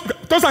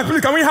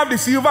can we have the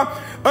silver?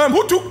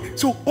 Who took?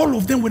 So all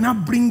of them were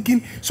not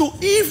bringing. So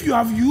if you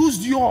have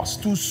used yours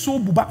to sew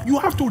buba, you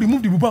have to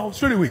remove the buba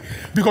straight away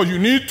because you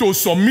need to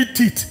submit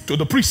it to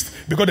the priest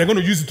because they're going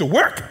to use it to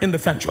work in the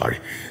sanctuary.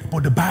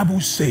 But the Bible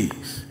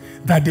says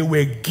that they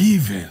were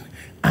given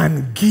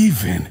and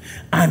given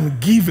and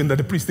given, that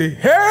the priest said,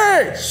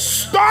 hey,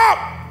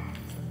 stop!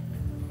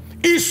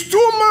 It's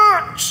too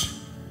much.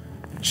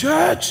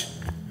 Church,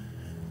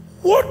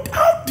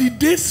 how did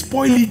they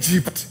spoil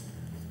Egypt?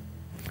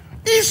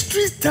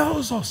 History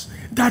tells us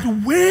that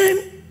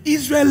when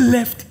Israel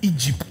left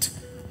Egypt,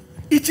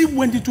 Egypt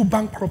went into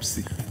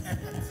bankruptcy.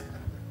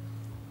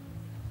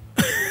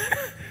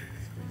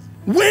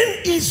 When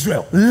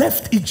Israel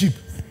left Egypt,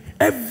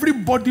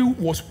 everybody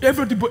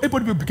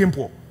became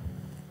poor.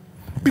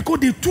 Because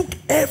they took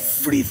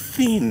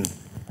everything.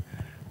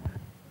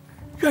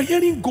 You are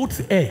hearing goat's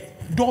hair,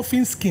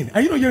 dolphin skin.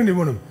 Are you not hearing the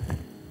one?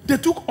 They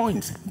took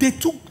ointments, they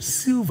took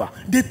silver,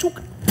 they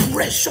took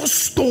precious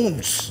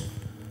stones.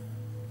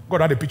 God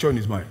had a picture in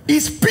his mind.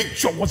 His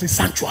picture was a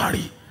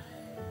sanctuary.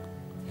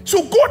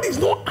 So God is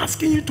not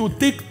asking you to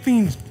take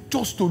things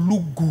just to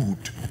look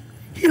good.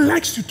 He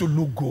likes you to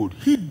look good.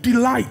 He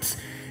delights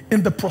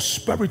in the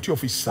prosperity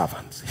of his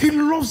servants. He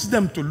loves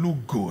them to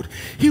look good.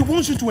 He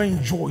wants you to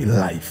enjoy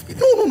life.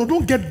 No,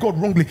 don't get God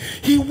wrongly.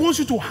 He wants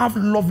you to have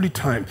lovely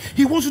time.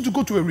 He wants you to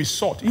go to a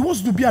resort. He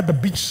wants you to be at the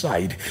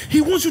beachside. He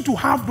wants you to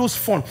have those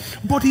fun.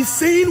 But he's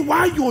saying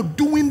while you're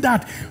doing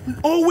that,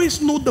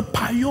 always know the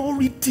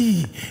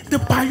priority. The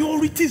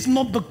priority is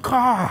not the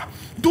car.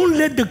 Don't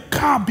let the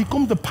car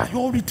become the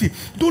priority.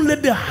 Don't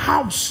let the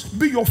house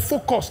be your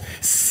focus.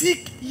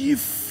 Seek ye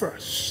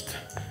first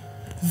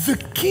the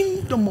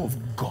kingdom of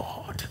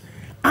God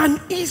and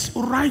his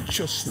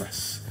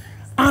righteousness,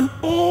 and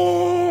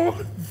all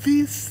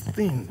these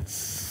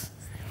things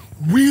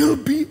will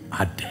be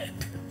added.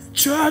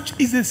 Church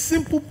is a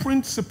simple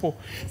principle.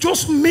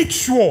 Just make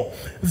sure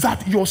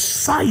that your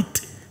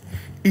sight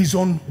is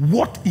on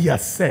what he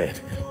has said.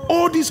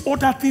 All these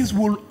other things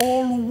will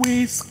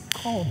always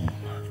come.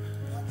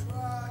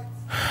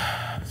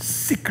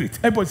 Secret.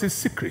 Everybody says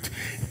secret.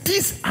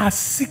 These are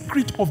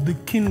secret of the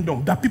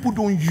kingdom that people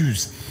don't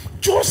use.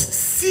 Just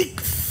seek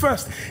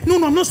first. No,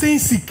 I'm not saying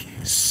seek.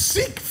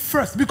 Seek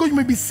first, because you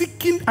may be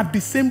seeking at the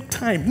same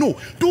time. No,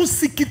 don't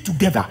seek it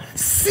together.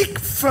 Seek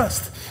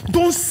first.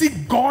 Don't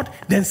seek God,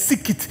 then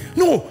seek it.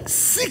 No,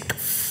 seek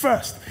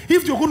first.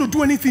 If you're going to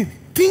do anything,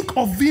 think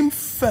of him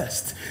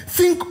first.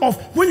 Think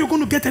of when you're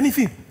going to get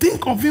anything,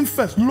 think of him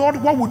first.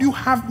 Lord, what would you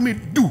have me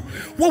do?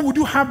 What would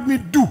you have me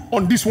do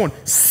on this one?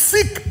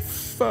 Seek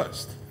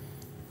first.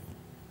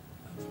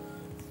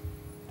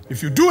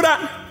 If you do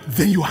that,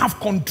 then you have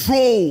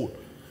control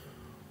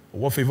of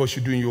what favor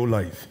should do in your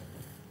life.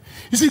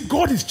 You see,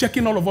 God is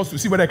checking all of us to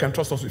see whether he can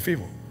trust us with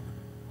favor.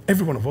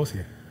 Every one of us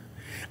here.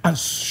 And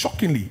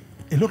shockingly,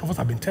 a lot of us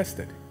have been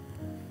tested.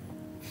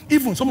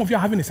 Even some of you are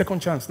having a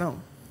second chance now.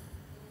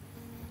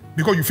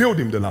 Because you failed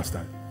him the last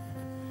time.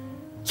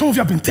 Some of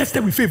you have been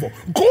tested with favor.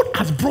 God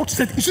has brought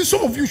set. You see,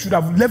 some of you should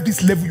have left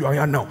this level you are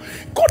at now.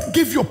 God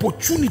gave you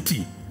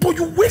opportunity, but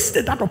you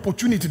wasted that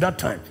opportunity that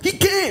time. He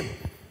came.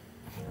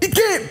 He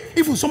came.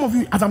 Even some of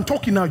you, as I'm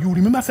talking now, you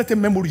remember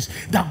certain memories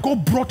that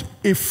God brought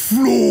a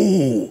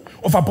flow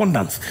of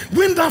abundance.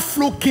 When that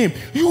flow came,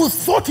 you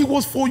thought it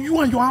was for you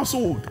and your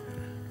household.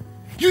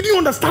 You didn't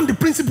understand the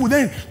principle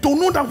then to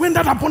know that when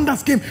that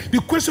abundance came, the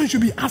question you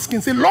should be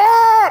asking, say,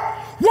 Lord,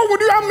 what would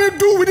you have me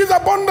do with this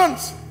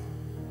abundance?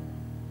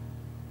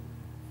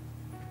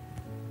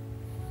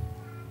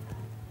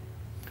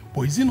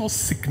 But is it not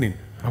sickening,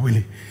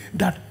 really,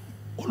 that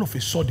all of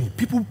a sudden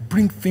people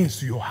bring things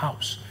to your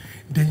house,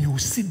 then you will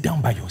sit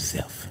down by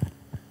yourself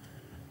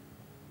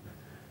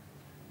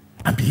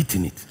and be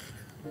eating it?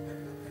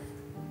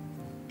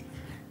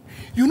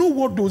 You know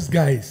what those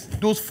guys,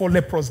 those 4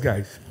 leprous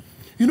guys,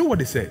 you know what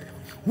they said?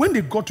 When they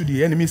got to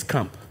the enemy's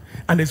camp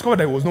and they discovered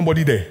there was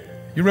nobody there,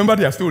 you remember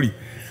their story?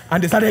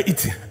 And they started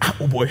eating.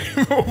 Oh boy,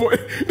 oh boy.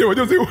 They were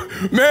just saying,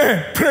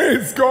 man,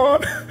 praise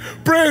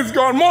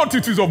God,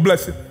 multitudes of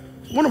blessings.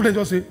 One of them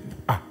just said,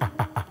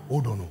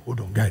 hold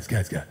on, guys.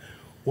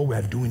 What we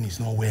are doing is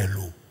not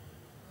well,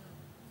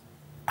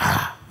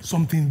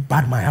 something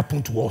bad might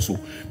happen to us.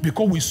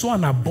 Because we saw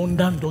an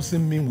abundance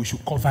doesn't mean we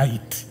should cover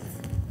it.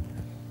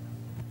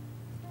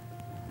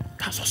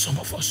 That's what some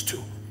of us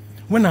do.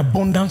 When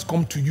abundance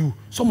comes to you,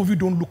 some of you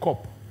don't look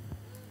up.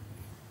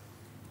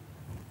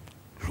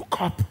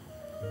 Look up.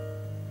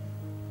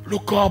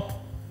 Look up.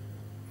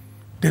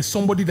 There's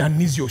somebody that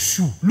needs your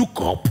shoe. Look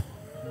up.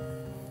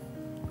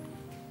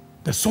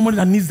 There's somebody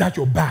that needs that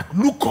your back.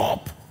 Look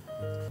up.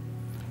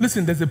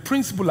 Listen, there's a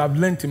principle I've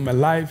learned in my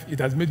life. It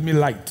has made me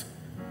light.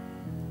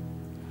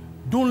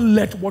 Don't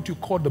let what you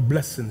call the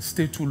blessing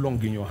stay too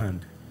long in your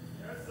hand.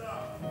 Yes, sir.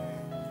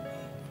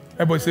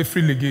 Everybody say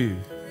freely give.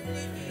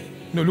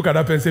 No, look at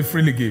that person, say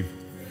freely give.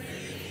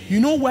 You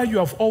know why you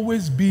have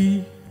always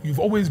been, you've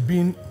always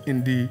been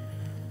in the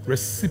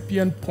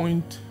recipient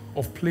point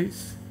of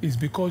place? Is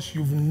because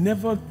you've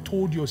never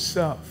told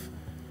yourself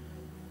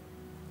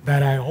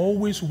that I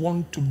always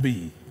want to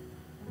be,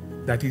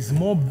 that is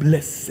more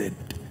blessed.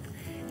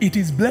 It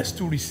is blessed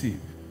to receive,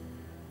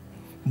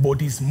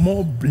 but it's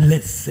more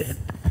blessed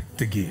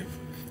to give.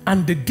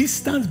 And the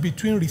distance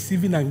between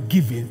receiving and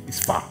giving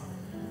is far.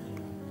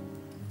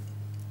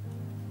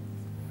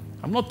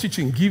 I'm not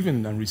teaching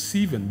giving and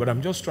receiving, but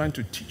I'm just trying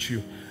to teach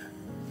you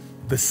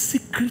the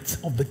secrets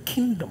of the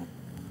kingdom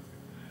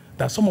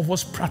that some of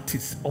us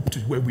practice up to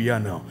where we are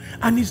now.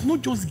 And it's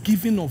not just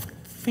giving of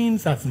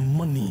things as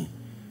money.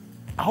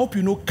 I hope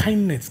you know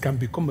kindness can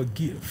become a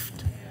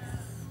gift.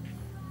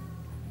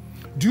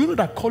 Do you know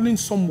that calling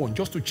someone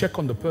just to check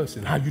on the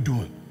person, how you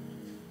doing,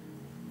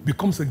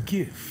 becomes a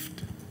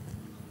gift?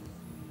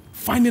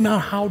 Finding out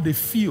how they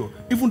feel,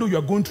 even though you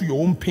are going through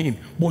your own pain,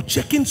 but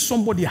checking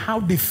somebody how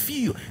they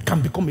feel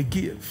can become a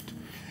gift.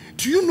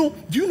 Do you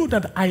know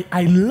that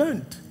I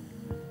learned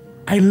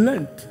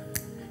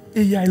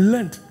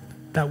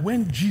that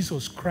when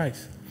Jesus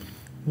Christ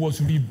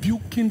was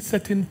rebuking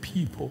certain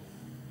people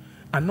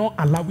and not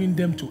allowing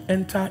them to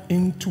enter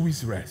into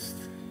his rest,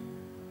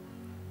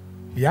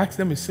 he asked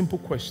them a simple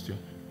question.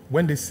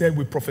 When they said,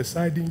 we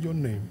prophesied in your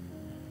name,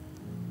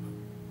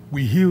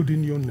 we healed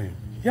in your name,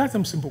 he asked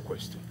them a simple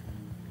question.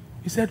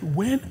 He said,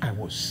 when I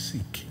was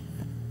sick,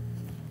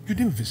 you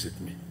didn't visit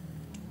me.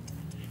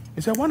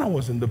 He said, when I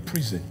was in the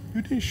prison,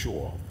 you didn't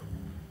show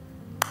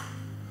up.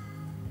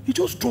 He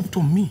just dropped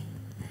on me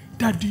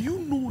that, do you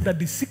know that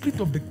the secret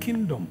of the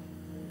kingdom,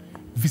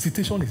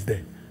 visitation is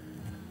there?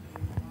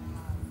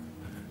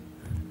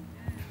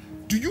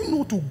 Do you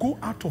know to go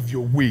out of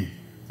your way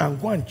and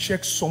go and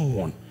check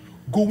someone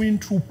going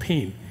through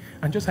pain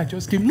and I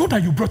just came, not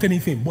that you brought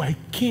anything, but I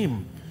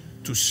came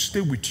to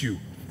stay with you.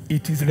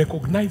 It is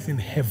recognized in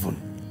heaven.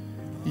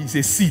 It's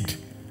a seed.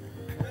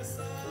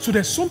 So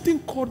there's something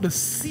called the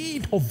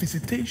seed of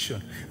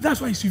visitation.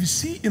 That's why if you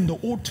see in the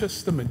Old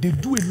Testament, they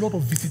do a lot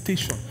of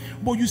visitation.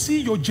 But you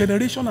see, your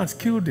generation has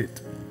killed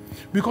it.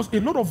 Because a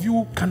lot of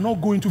you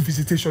cannot go into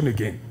visitation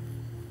again.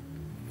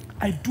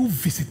 I do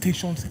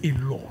visitations a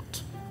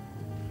lot.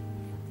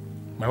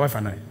 My wife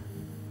and I.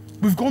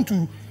 We've gone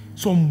to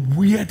some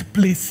weird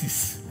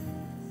places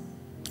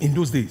in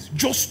those days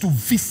just to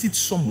visit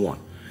someone.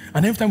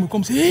 And every time we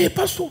come, say, hey,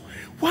 Pastor,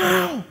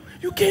 wow,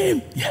 you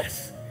came.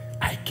 Yes.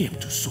 came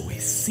to sow a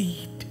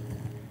seed.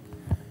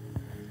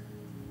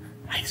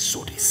 I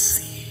sowed a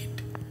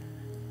seed.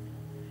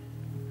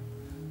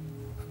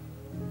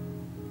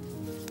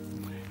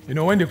 You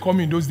know, when they come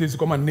in those days to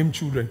come and name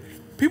children,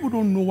 people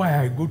don't know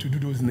why I go to do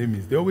those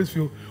namings. They always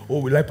feel, oh,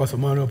 we like Pastor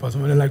Emmanuel, Pastor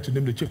Emmanuel like to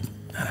name the children.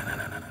 No.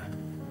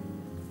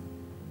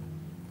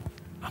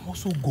 I'm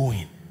also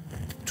going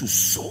to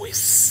sow a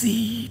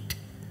seed.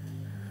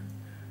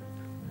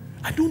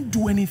 I don't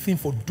do anything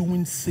for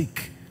doing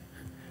sake.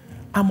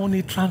 I'm on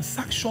a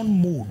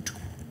transaction mode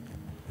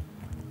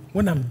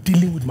when I'm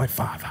dealing with my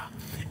Father.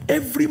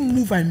 Every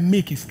move I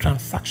make is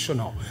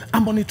transactional.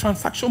 I'm on a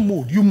transaction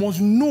mode. You must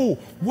know,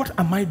 what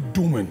am I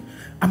doing?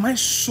 Am I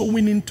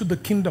sowing into the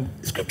kingdom?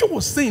 The scripture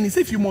was saying, it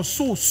said, if you must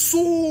sow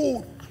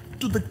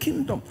to the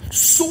kingdom.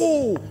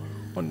 Sow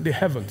on the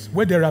heavens.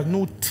 Where there are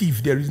no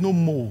thief, there is no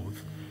mold.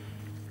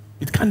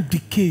 It can't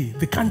decay.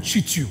 They can't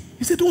cheat you.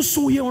 He said, don't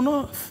sow here on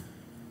earth.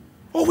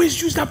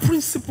 Always use that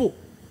principle.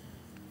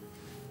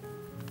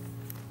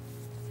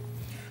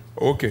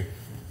 Okay.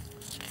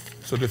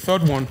 So the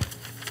third one,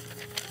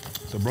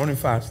 so running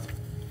fast.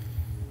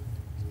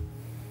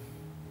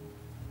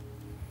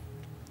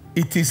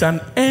 It is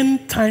an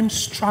end-time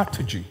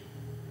strategy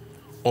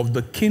of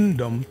the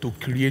kingdom to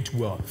create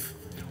wealth.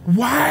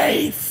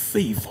 Why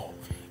favor?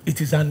 It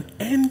is an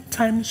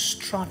end-time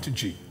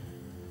strategy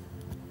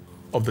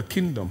of the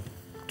kingdom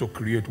to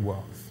create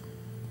wealth.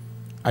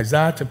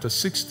 Isaiah chapter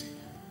 60,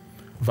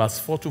 verse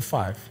 4 to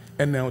 5,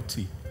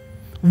 NLT.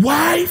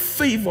 Why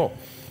favor?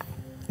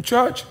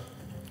 Church,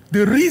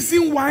 the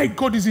reason why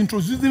God is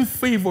introducing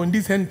favor in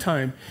this end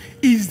time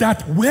is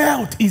that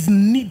wealth is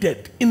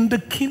needed in the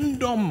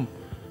kingdom.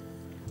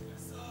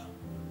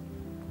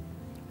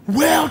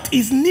 Wealth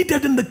is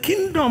needed in the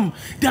kingdom.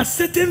 There are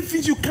certain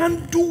things you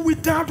can't do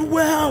without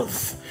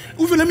wealth.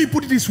 Even let me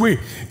put it this way.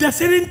 There are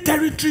certain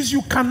territories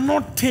you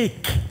cannot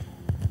take.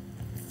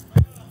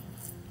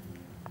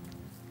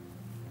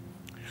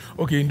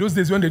 Okay, in those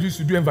days when they used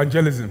to do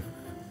evangelism,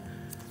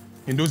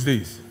 in those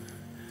days,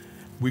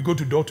 we go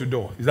to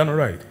door. Is that not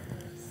right?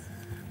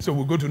 So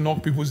we go to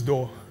knock people's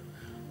door.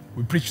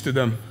 We preach to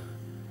them.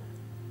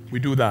 We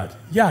do that.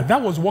 Yeah, that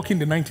was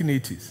working in the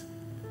 1980s.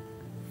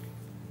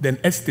 Then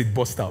estate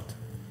burst out.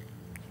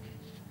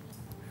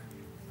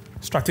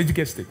 Strategic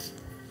estates.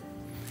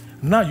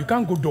 Now you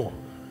can't go door.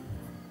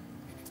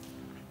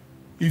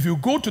 If you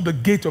go to the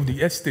gate of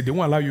the estate, they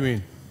won't allow you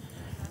in.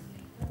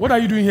 What are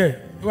you doing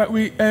here?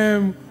 We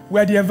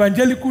are the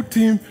evangelical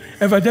team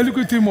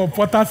of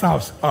Potter's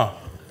house.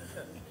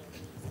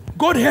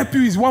 God help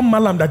you is one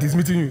malam that is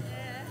meeting you.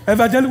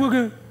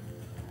 Evangelical.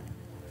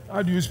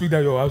 How do you speak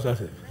that your house? I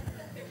said,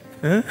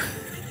 is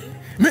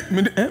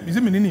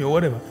it Menini or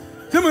whatever?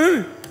 Is it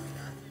Menini?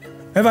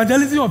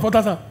 Evangelism or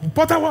Potter's house?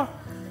 Potter what?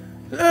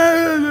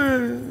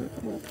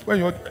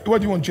 What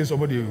do you want to chase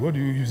somebody? What do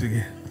you use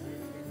again?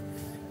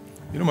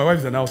 You know, my wife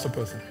is an outside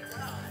person.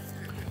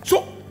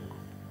 So,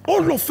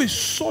 all of a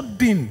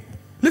sudden,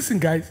 listen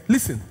guys,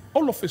 listen.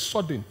 All of a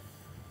sudden,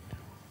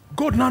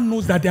 God now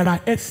knows that there are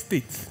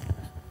estates.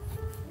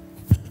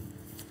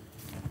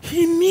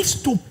 He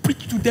needs to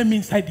preach to them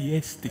inside the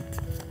estate.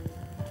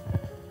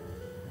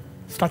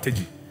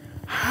 Strategy.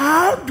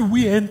 How do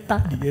we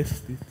enter the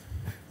estate?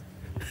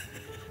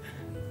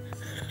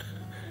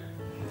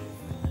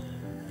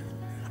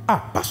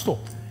 Pastor,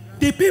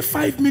 they pay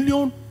 5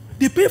 million.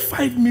 They pay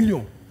 5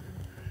 million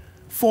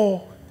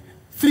for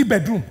 3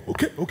 bedroom.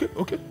 Okay.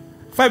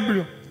 5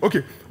 million.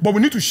 Okay. But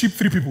we need to ship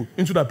 3 people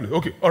into that place.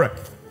 Okay, all right.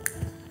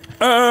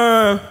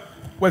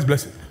 Where's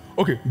blessing?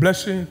 Okay,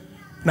 blessing.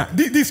 Now,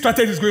 this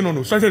strategy is going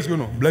on. Strategy is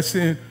going on.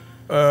 Blessing,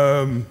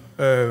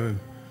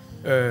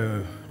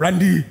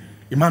 Randy,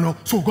 Emmanuel.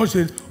 So God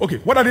says, okay,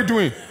 what are they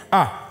doing?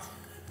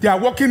 They are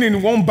working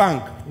in one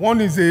bank. One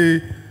is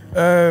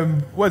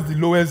what's the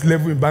lowest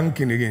level in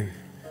banking again?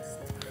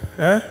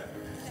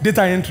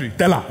 Data entry,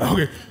 teller.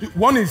 Okay.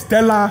 One is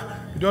teller.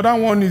 The other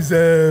one is,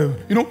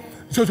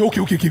 So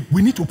okay.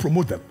 We need to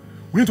promote them.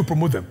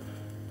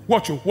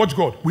 Watch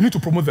God. We need to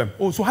promote them.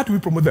 Oh, so how do we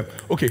promote them?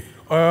 Okay.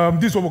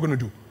 This is what we're going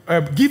to do.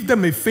 Give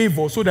them a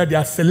favor so that they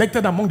are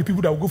selected among the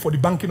people that will go for the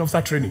banking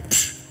officer training.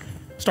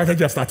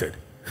 Strategy has started.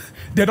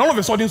 Then all of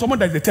a sudden, someone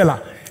that is a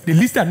teller, they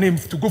list their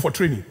names to go for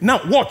training. Now,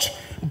 watch.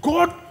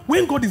 God,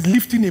 when God is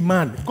lifting a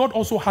man, God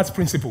also has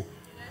principle.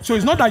 So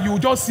it's not that you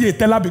just see a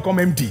teller become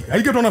MD. Are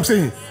you get what I'm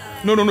saying?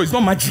 No, it's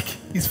not magic.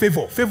 It's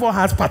favor. Favor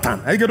has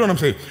pattern. Are you get what I'm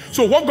saying?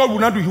 So what God will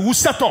now do, he will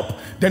set up.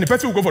 Then the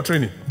person will go for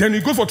training. Then he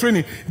goes for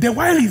training. Then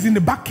while he's in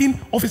the backing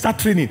officer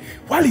training,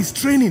 while he's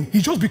training,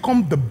 he just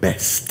becomes the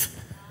best.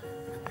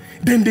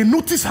 Then they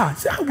notice her.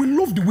 Say, we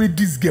love the way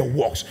this girl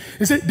works.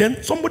 They say,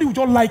 then somebody will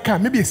just like her,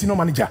 maybe a senior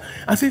manager,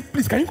 and say,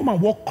 please, can you come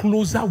and work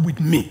closer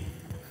with me?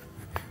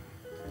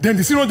 Then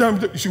the senior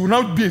manager, she will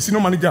now be a senior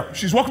manager.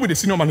 She's working with a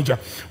senior manager.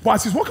 But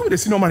as she's working with a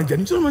senior manager,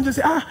 the senior manager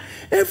say,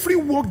 every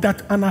work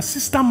that an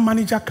assistant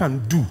manager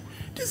can do,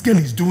 this girl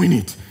is doing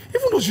it.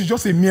 Even though she's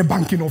just a mere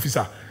banking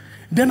officer.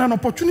 Then an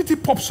opportunity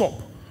pops up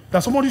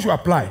that somebody should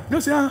apply. They'll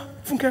say,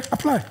 Funke,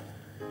 apply.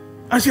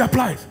 And she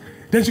applies.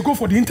 Then she goes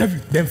for the interview.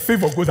 Then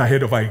favor goes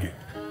ahead of her again.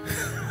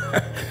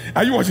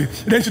 Are you watching?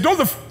 Then she does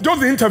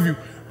the interview,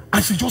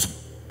 and she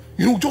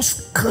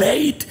just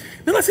cleared.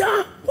 Then I say,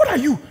 what are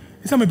you?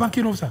 He said, I'm a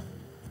banking officer.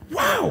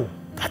 Wow,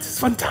 that is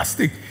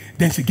fantastic.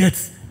 Then she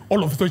gets,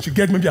 all of a sudden, she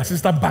gets maybe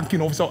assistant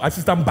banking officer,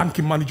 assistant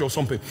banking manager or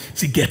something.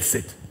 She gets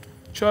it.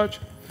 Church,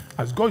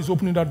 as God is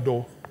opening that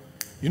door,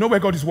 you know where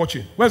God is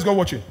watching? Where's God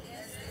watching?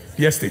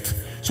 The estate.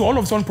 So all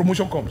of a sudden,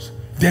 promotion comes.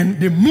 Then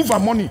they move her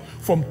money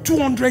from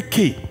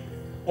 200K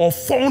or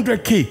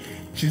 400K.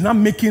 She's now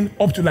making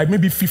up to like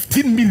maybe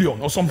 15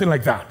 million or something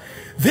like that.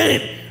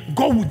 Then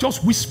God will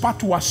just whisper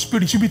to her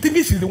spirit. She'll be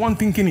thinking she's the one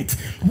thinking it.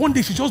 One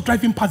day she's just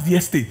driving past the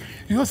estate.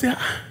 You just say,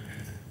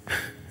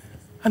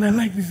 and I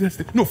like this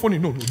estate. No, funny,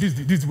 no. This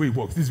is the way it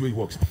works. This is the way it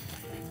works.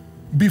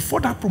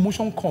 Before that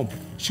promotion come,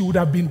 she would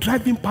have been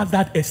driving past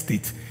that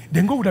estate.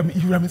 Then God would have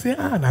been saying,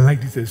 and I like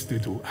this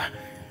estate. Oh.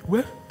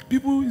 Well,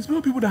 it's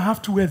not people that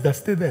have 2 years that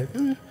stay there.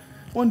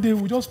 One day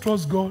we just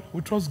trust God,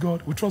 we trust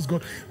God, we trust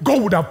God.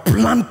 God would have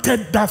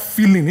planted that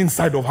feeling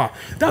inside of her.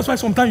 That's why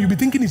sometimes you'll be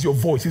thinking it's your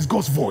voice, it's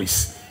God's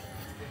voice.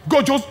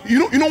 God just,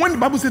 you know when the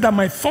Bible says that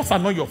my thoughts are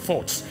not your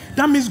thoughts,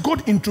 that means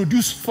God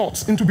introduced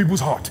thoughts into people's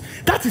heart.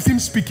 That is him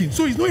speaking.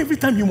 So it's not every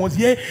time you must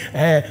hear,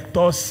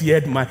 thus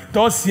said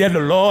the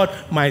Lord,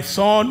 my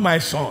son,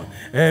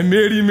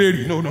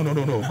 Mary. No.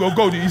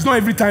 God, it's not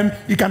every time.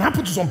 It can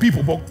happen to some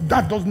people, but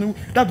that does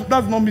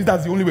not mean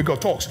that's the only way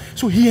God talks.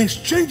 So he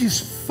exchanges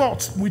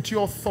thoughts with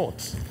your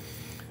thoughts.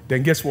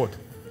 Then guess what?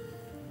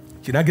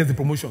 She now gets the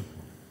promotion.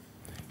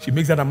 She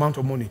makes that amount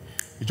of money.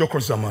 It just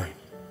crosses her mind.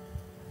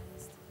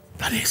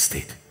 That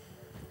estate,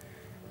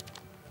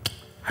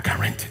 I can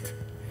rent it.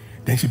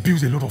 Then she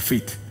builds a lot of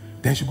faith.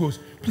 Then she goes,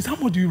 please, how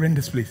much do you rent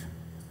this place?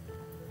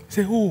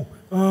 Say,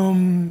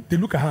 they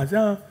look at her, say,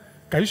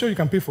 are you sure you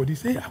can pay for this?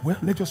 Say, well,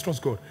 let's just trust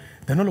God.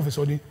 Then all of a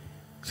sudden,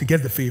 she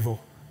gets the favor.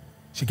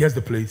 She gets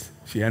the place.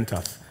 She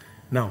enters.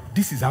 Now,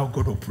 this is how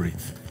God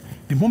operates.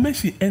 The moment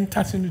she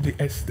enters into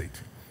the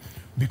estate,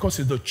 because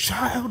she's the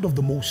child of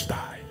the Most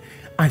High,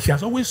 and she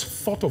has always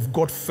thought of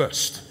God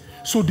first.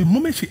 So the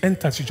moment she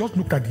enters, she just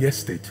look at the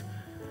estate.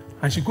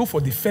 And she go for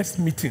the first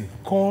meeting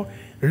called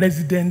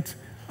resident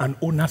and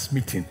owners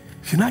meeting.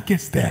 She now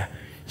gets there.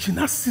 She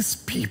now sees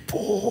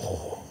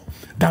people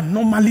that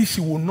normally she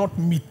will not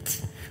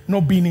meet,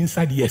 not being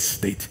inside the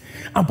estate.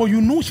 But you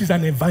know she's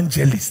an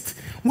evangelist.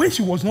 When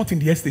she was not in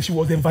the estate, she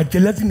was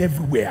evangelizing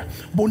everywhere.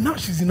 But now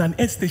she's in an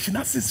estate. She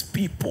now sees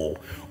people.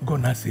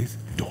 God now says,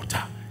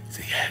 daughter,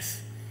 say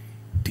yes,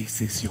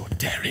 this is your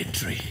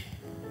territory.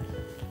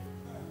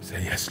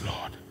 Say yes,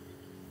 Lord.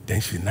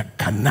 Then she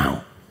can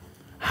now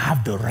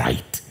have the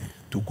right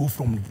to go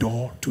from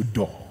door to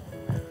door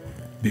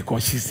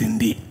because she's in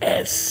the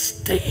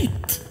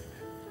estate.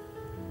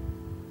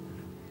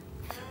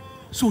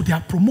 So there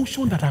are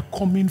promotions that are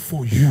coming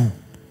for you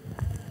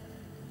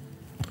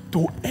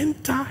to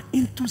enter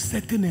into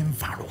certain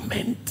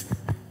environment.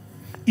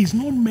 It's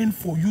not meant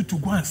for you to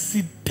go and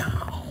sit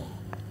down.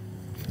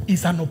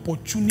 It's an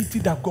opportunity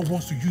that God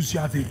wants to use you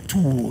as a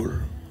tool.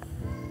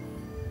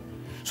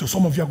 So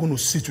some of you are going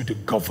to sit with the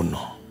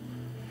governor.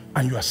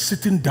 And you are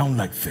sitting down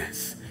like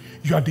this.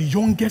 You are the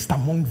youngest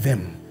among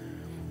them.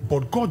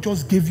 But God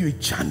just gave you a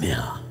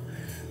channel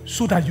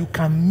so that you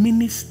can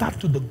minister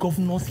to the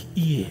governor's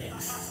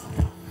ears.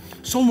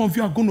 Some of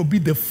you are going to be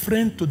the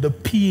friend to the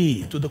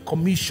PA, to the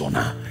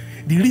commissioner.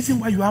 The reason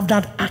why you have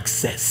that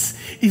access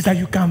is that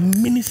you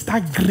can minister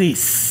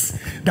grace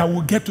that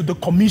will get to the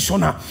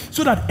commissioner.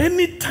 So that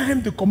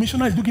anytime the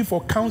commissioner is looking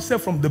for counsel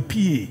from the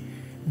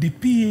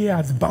PA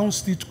has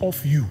bounced it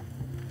off you.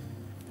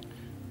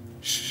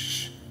 Shh.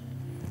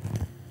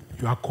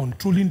 You are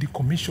controlling the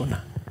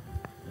commissioner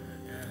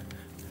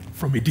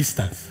from a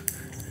distance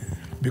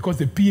because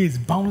the PA is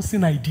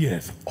bouncing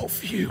ideas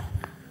off you.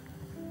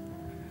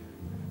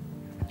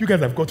 You guys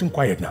have gotten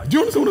quiet now. Do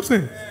you understand what I'm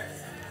saying?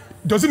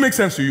 Does it make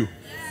sense to you?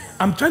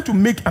 I'm trying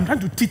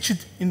to teach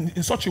it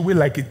in such a way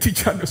like a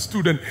teacher and a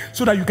student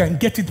so that you can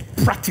get it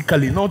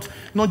practically, not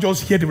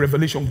just hear the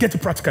revelation, get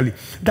it practically.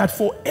 That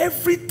for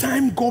every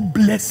time God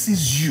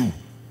blesses you,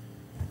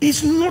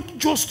 it's not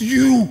just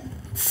you.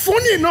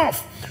 Funny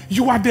enough,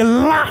 you are the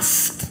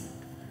last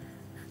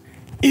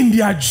in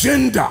the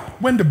agenda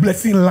when the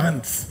blessing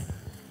lands.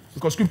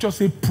 Because scripture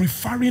says,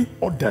 preferring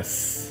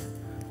others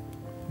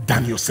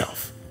than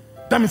yourself.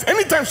 That means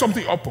anytime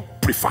something happens,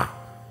 prefer.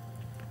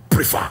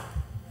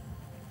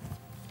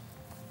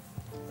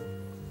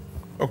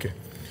 Okay.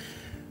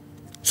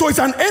 So it's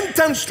an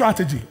end-time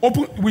strategy.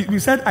 We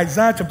said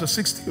Isaiah chapter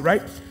 60,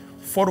 right?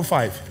 4 to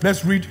 5.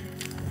 Let's read.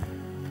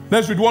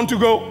 1 to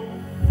go.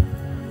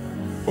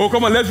 Oh,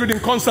 come on, let's read in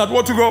concert.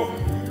 What to go?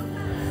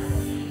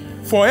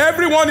 For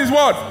everyone is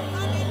what?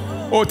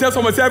 Oh, tell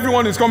someone, say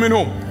everyone is coming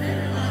home.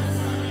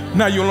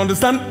 Now you'll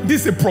understand,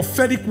 this is a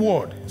prophetic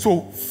word.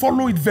 So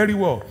follow it very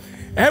well.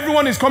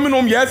 Everyone is coming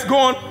home. Yes, go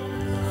on.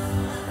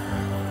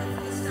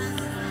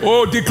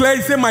 Oh,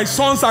 declare, say, my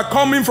sons are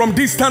coming from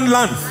distant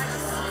lands.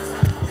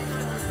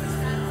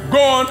 Go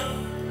on.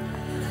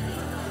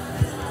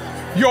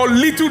 Your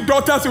little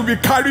daughters will be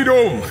carried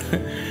home.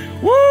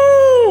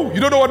 Woo! You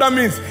don't know what that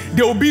means?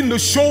 They will be in the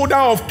shoulder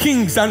of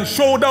kings and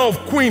shoulder of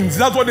queens.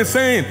 That's what they're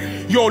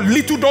saying. Your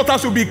little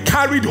daughters will be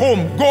carried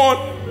home. Go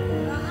on.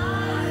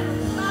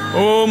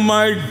 Oh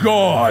my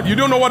God. You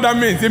don't know what that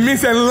means. It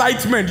means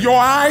enlightenment. Your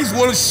eyes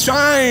will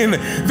shine.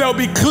 There will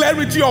be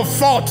clarity of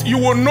thought. You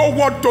will know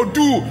what to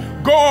do.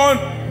 Go on.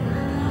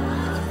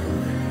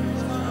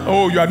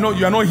 Oh, you are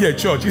not here,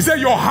 church. He said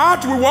your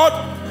heart will what?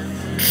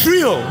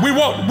 Thrill. With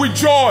what? With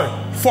joy.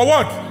 For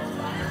what?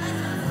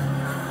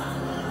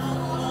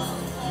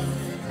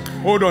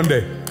 Hold on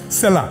there.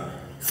 Seller.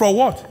 For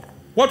what?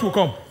 What will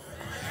come?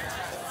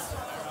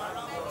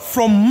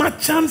 From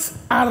merchants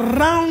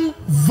around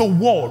the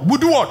world. We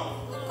do what?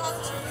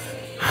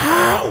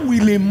 How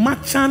will a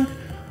merchant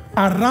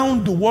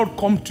around the world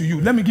come to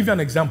you? Let me give you an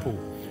example.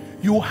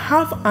 You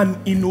have an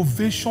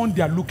innovation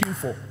they are looking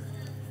for.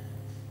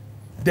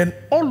 Then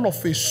all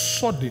of a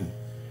sudden,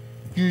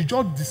 you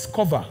just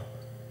discover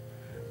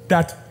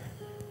that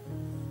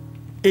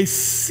a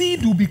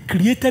seed will be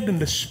created in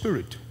the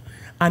spirit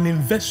and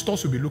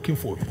investors will be looking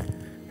for it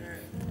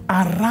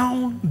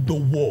around the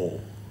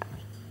world.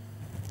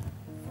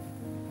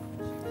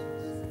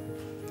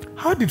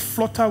 How did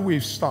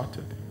Flutterwave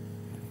started?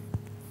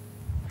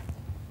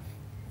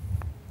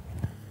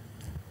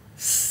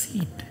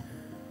 Seed.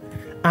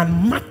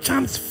 And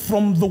merchants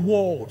from the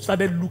world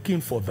started looking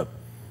for them.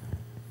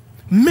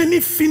 Many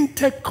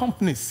fintech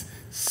companies,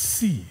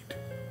 seed,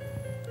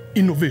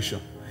 innovation.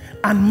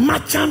 And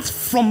merchants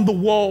from the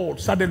world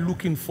started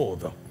looking for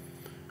them.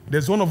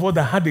 There's one of us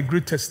that had a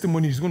great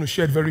testimony. He's going to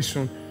share it very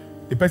soon.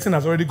 The person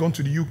has already gone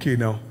to the UK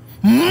now.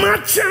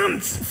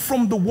 Merchants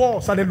from the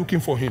world started looking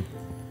for him.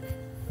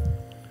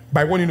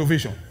 By one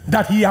innovation.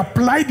 That he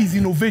applied his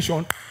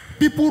innovation,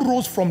 people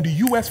rose from the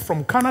US,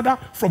 from Canada,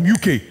 from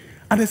UK.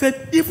 And they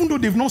said, even though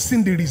they've not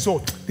seen the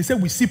result, they said,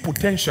 we see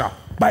potential.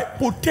 By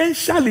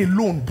potential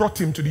alone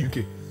brought him to the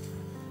UK.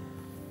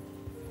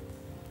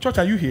 Church,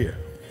 are you here?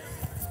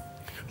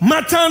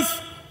 Merchants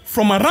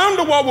from around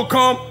the world will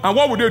come, and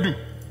what will they do?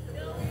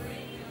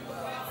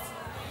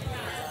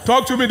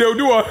 Talk to me, they will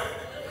do what?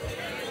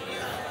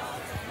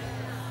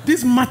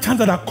 These merchants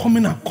that are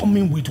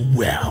coming with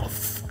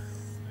wealth.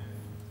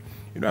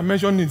 You know, I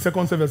mentioned in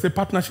second service, I said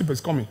partnership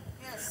is coming.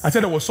 Yes. I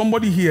said there was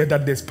somebody here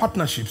that there's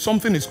partnership.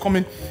 Something is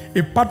coming.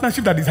 A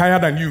partnership that is higher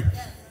than you.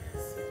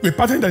 Yes. A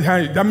partnership that is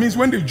higher. That means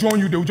when they join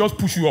you, they will just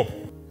push you up.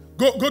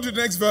 Go to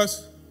the next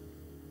verse.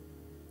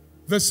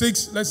 Verse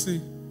 6. Let's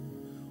see.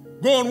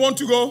 Go on. Want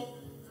to go?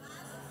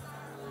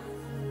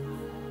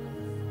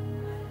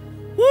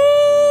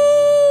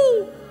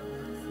 Woo!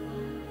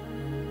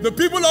 The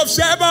people of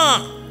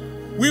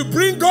Sheba will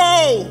bring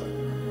gold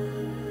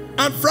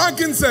and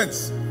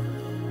frankincense.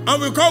 And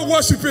we call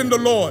worshiping the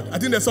Lord. I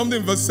think there's something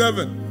in verse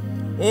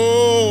 7.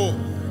 Oh,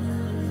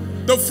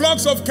 the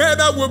flocks of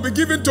Kedar will be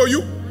given to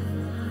you.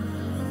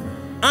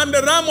 And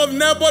the ram of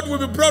Naboth will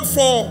be brought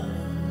for.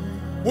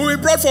 Will be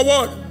brought for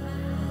what?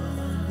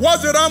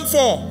 What's the ram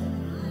for?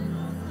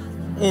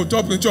 Oh,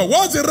 top in church.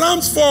 What's the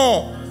rams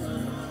for?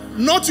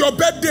 Not your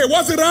birthday.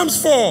 What's the rams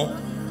for?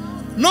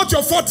 Not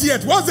your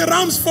 40th. What's the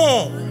rams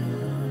for?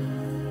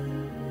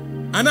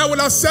 And I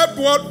will accept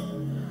what?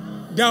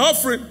 Their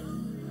offering.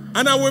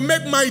 And I will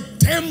make my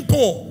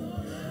temple.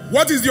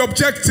 What is the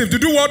objective? To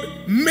do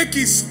what? Make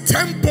his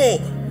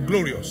temple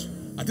glorious.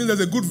 I think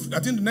there's a good, I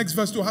think the next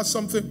verse too has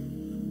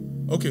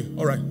something. Okay,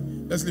 all right.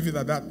 Let's leave it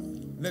at that.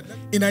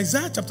 In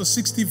Isaiah chapter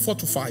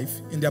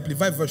 64-5, in the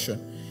Amplified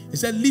version, it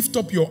said, lift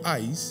up your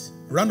eyes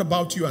round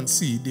about you and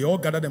see. They all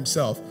gather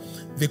themselves.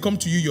 They come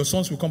to you. Your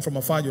sons will come from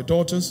afar. Your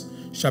daughters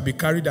shall be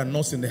carried and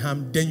nursed in the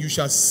hand. Then you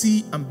shall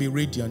see and be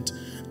radiant,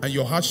 and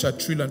your heart shall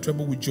thrill and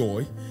tremble with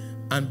joy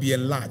and be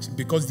enlarged,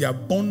 because the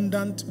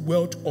abundant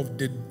wealth of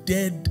the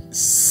Dead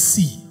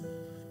Sea,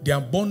 the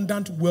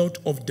abundant wealth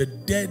of the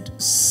Dead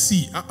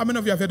Sea. How many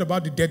of you have heard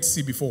about the Dead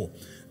Sea before?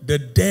 The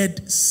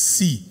Dead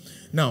Sea.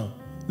 Now,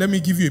 let me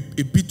give you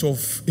a bit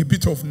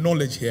of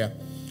knowledge here.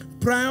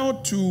 Prior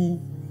to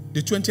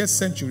the 20th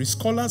century,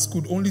 scholars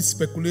could only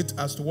speculate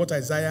as to what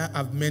Isaiah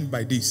have meant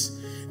by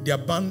this. The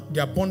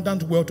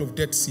abundant wealth of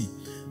Dead Sea.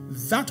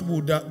 That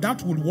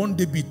would one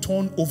day be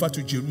turned over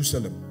to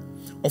Jerusalem.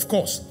 Of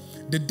course,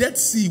 the Dead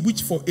Sea,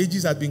 which for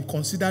ages had been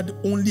considered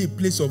only a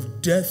place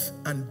of death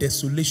and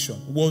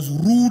desolation, was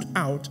ruled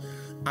out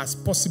as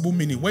possible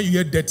meaning. When you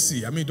hear Dead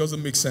Sea, I mean, it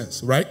doesn't make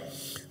sense, right?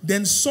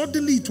 Then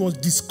suddenly it was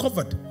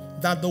discovered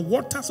that the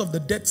waters of the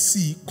Dead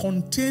Sea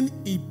contain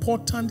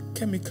important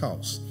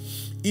chemicals.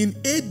 In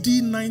AD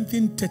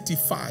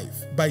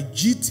 1935, by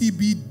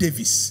G.T.B.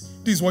 Davis,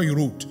 this is what he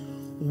wrote.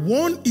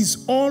 One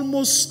is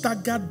almost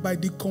staggered by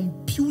the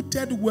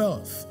computed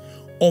wealth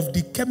of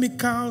the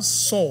chemical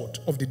salt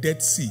of the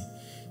Dead Sea.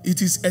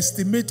 It is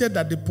estimated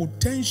that the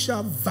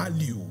potential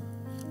value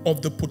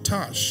of the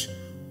potash,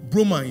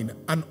 bromine,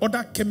 and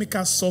other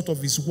chemical salt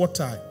of its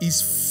water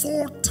is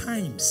 4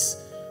 times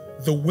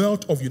the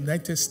wealth of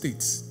United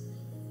States.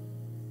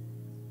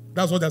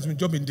 That's what has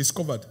been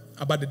discovered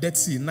about the Dead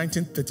Sea in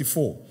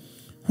 1934.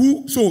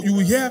 So you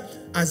will hear,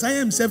 Isaiah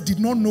himself did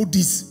not know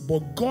this,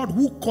 but God,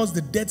 who caused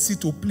the Dead Sea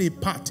to play a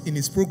part in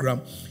his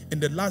program in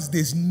the last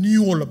days,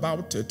 knew all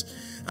about it,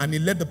 and he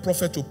led the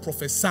prophet to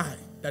prophesy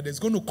that there's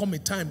going to come a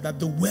time that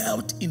the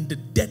wealth in the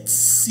Dead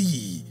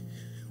Sea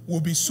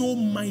will be so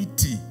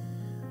mighty,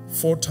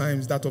 4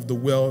 times that of the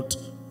wealth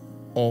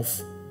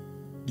of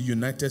the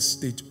United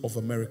States of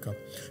America.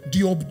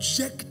 The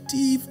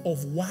objective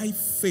of why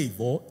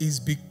Favour is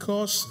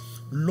because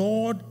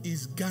Lord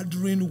is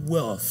gathering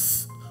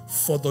wealth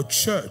for the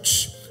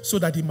church so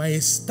that he might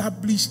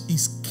establish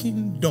his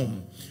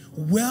kingdom.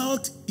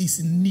 Wealth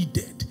is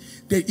needed.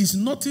 There is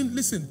nothing,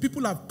 listen,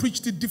 people have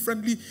preached it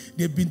differently.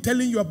 They've been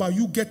telling you about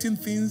you getting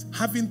things,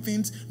 having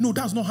things. No,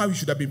 that's not how it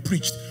should have been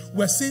preached.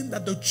 We're saying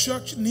that the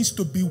church needs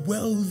to be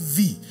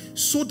wealthy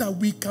so that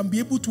we can be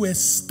able to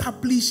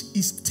establish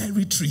its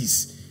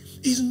territories.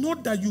 It's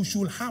not that you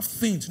should have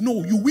things.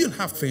 No, you will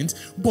have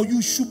things, but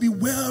you should be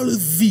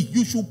wealthy.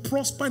 You should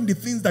prosper in the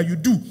things that you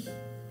do.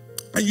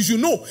 And you should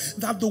know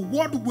that the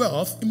word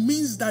wealth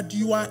means that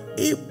you are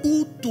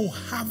able to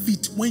have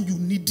it when you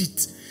need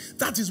it.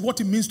 That is what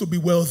it means to be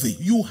wealthy.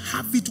 You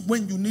have it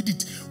when you need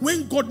it.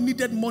 When God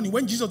needed money,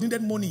 when Jesus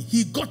needed money,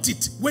 he got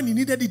it when he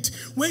needed it.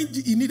 When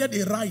he needed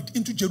a ride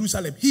into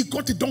Jerusalem, he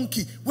got a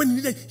donkey. When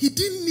he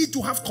didn't need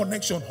to have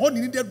connection. All he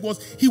needed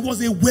was, he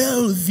was a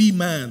wealthy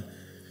man.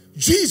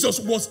 Jesus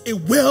was a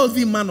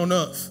wealthy man on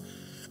earth.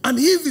 And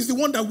if he's the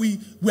one that we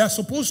are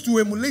supposed to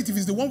emulate, if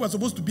he's the one we're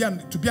supposed to be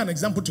an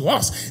example to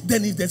us,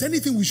 then if there's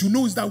anything we should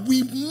know is that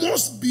we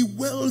must be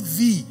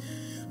wealthy.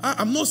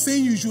 I'm not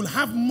saying you should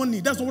have money.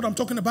 That's not what I'm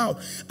talking about.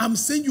 I'm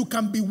saying you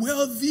can be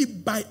wealthy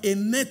by a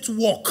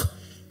network.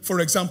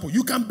 For example,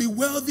 you can be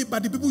wealthy by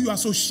the people you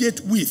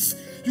associate with.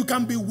 You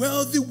can be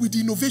wealthy with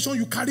the innovation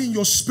you carry in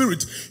your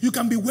spirit. You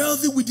can be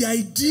wealthy with the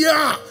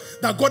idea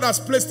that God has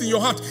placed in your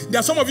heart. There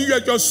are some of you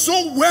that are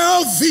so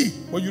wealthy,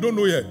 but you don't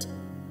know yet.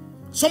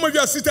 Some of you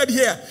are seated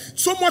here.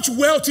 So much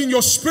wealth in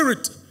your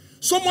spirit.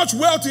 So much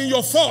wealth in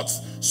your thoughts.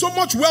 So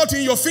much wealth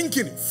in your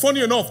thinking.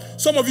 Funny enough,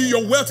 some of you,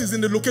 your wealth is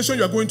in the location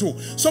you are going to.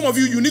 Some of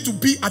you, you need to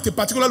be at a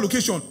particular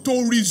location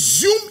to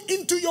resume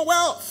into your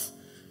wealth.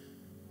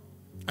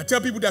 I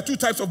tell people there are 2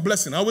 types of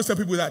blessing. I always tell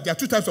people that there are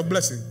 2 types of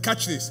blessing.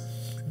 Catch this.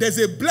 There's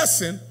a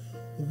blessing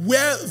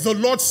where the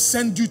Lord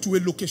sends you to a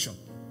location.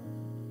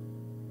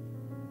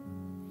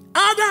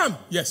 Adam,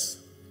 yes.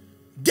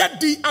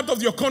 Get thee out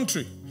of your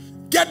country.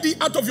 Get thee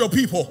out of your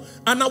people.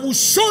 And I will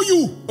show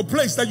you a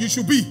place that you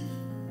should be.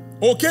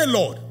 Okay,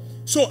 Lord.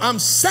 So I'm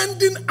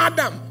sending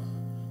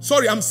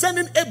I'm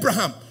sending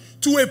Abraham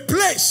to a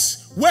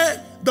place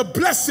where the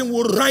blessing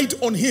will ride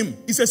on him.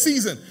 It's a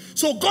season.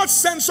 So God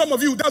sends some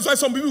of you. That's why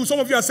some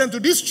of you are sent to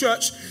this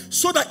church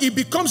so that it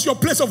becomes your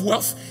place of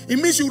wealth. It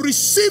means you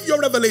receive your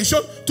revelation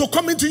to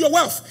come into your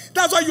wealth.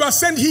 That's why you are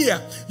sent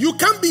here. You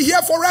can't be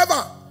here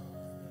forever.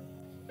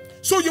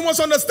 So you must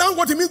understand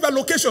what it means by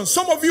location.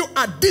 Some of you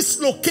are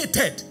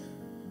dislocated.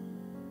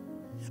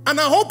 And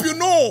I hope you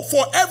know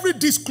for every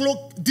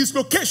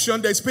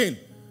dislocation there's pain.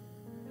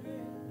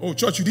 Oh,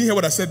 church, you didn't hear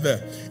what I said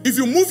there. If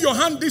you move your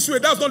hand this way,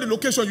 that's not the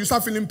location, you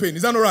start feeling pain.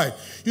 Is that all right?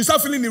 You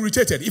start feeling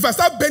irritated. If I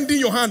start bending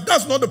your hand,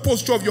 that's not the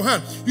posture of your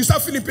hand. You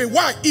start feeling pain.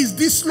 Why? It's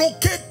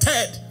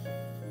dislocated.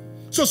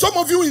 So some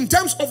of you, in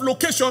terms of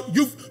location,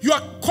 you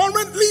are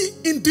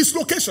currently in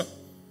dislocation.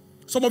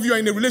 Some of you are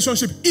in a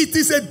relationship. It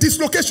is a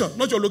dislocation,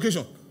 not your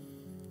location.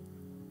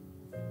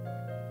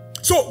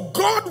 So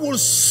God will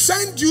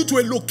send you to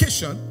a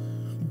location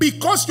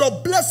because your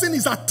blessing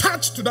is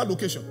attached to that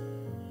location.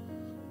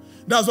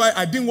 That's why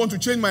I didn't want to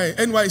change my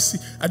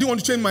NYC. I didn't want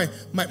to change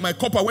my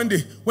copper when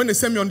they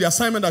sent me on the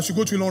assignment that I should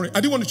go to Ilorin.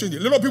 I didn't want to change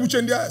it. A lot of people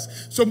changed theirs.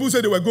 Some people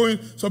said they were going.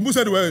 Some people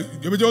said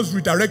they were just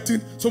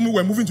redirecting. Some people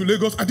were moving to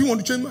Lagos. I didn't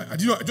want to change mine. I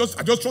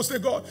just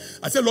trusted God.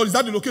 I said, Lord, is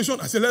that the location?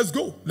 I said, let's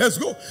go. Let's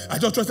go. I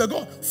just trusted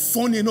God.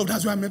 Funny enough,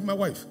 that's where I met my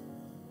wife.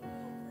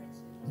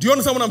 Do you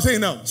understand what I'm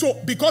saying now? So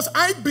because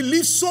I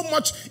believe so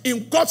much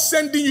in God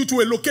sending you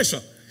to a location.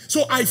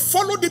 So I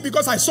followed it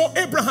because I saw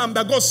Abraham,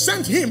 that God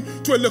sent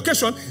him to a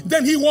location.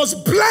 Then he was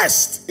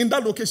blessed in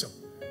that location.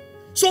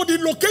 So the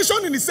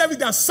location in itself is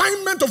the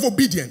assignment of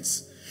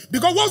obedience.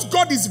 Because what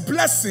God is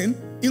blessing,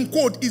 in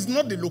quote, is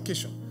not the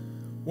location.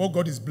 What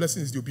God is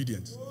blessing is the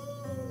obedience.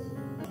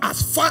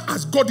 As far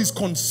as God is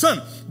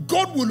concerned,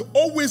 God will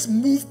always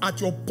move at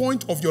your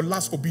point of your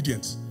last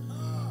obedience.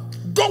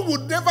 God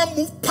will never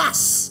move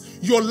past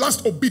your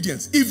last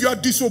obedience. If you are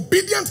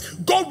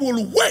disobedient, God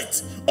will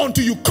wait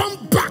until you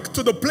come back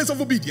to the place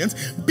of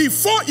obedience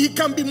before he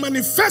can be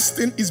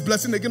manifesting his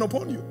blessing again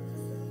upon you.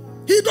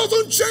 He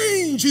doesn't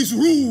change his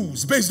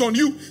rules based on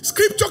you.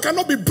 Scripture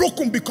cannot be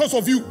broken because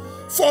of you.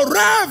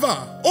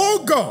 Forever,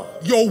 oh God,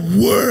 your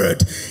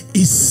word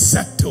is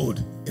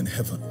settled in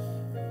heaven.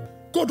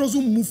 God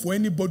doesn't move for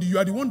anybody. You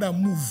are the one that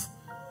moves.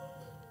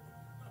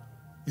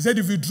 He said,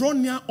 if you draw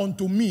near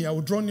unto me, I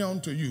will draw near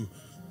unto you.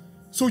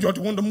 So you're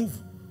the one to move.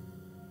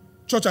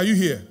 Church, are you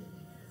here?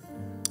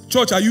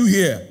 Church, are you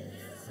here?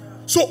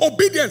 So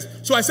obedience.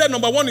 So I said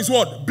number 1 is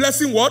what?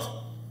 Blessing what?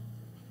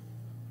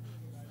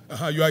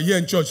 You are here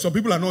in church. Some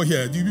people are not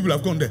here. You people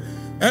have gone there.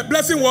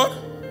 Blessing what?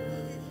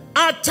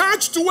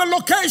 attached to a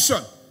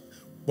location.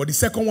 But the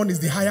second one is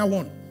the higher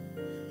one.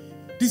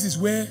 This is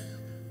where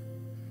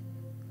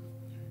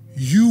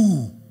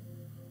you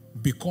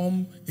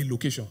become a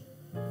location.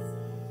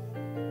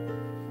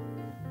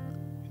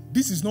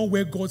 This is not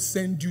where God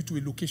sends you to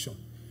a location.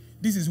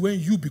 This is when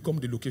you become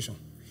the location.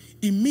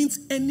 It means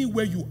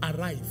anywhere you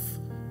arrive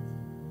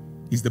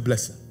is the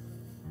blessing.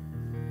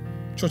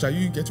 Church, are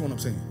you getting what I'm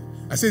saying?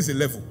 I say it's a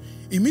level.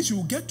 It means you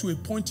will get to a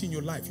point in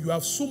your life, you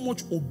have so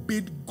much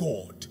obeyed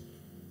God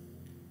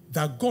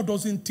that God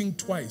doesn't think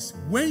twice.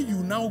 When you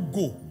now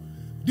go,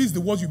 this is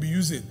the word you'll be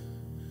using.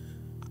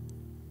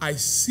 I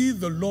see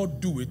the Lord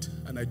do it,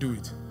 and I do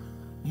it.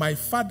 My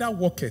Father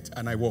walketh,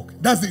 and I walk.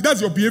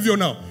 That's your behavior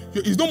now.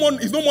 It's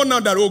no more now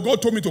that, oh,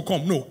 God told me to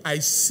come. No, I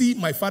see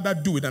my Father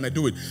do it, and I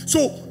do it.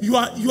 So you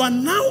are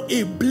now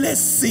a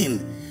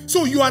blessing.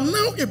 So you are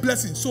now a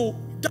blessing. So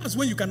that's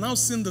when you can now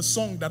sing the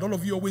song that all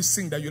of you always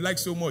sing that you like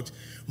so much.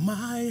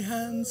 My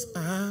hands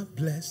are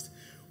blessed.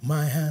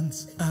 My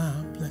hands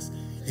are blessed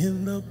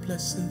in the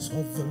blessings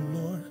of the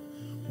Lord.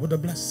 With the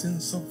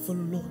blessings of the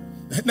Lord.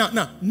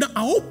 Now,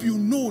 I hope you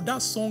know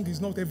that song is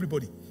not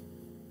everybody.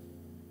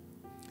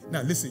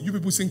 Now, listen, you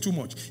people sing too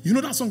much. You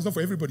know that song is not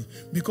for everybody.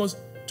 Because,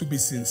 to be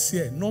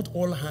sincere, not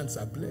all hands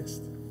are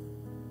blessed.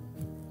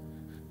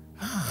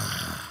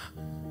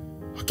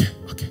 Okay.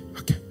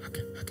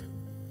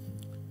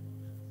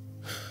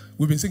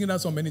 We've been singing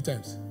that song many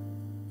times.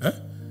 Huh?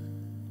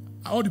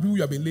 All the people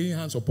you have been laying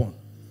hands upon.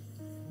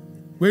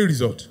 Where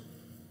result?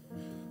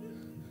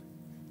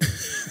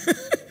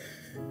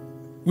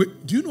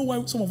 Wait, do you know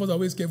why some of us are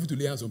always careful to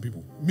lay hands on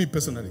people? Me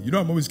personally, you know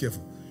I'm always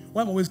careful.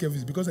 Why I'm always careful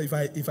is because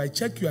if I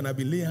check you and I've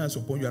been laying hands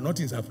upon you and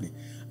nothing's happening,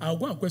 I'll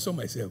go and question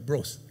myself,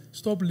 bros,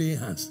 stop laying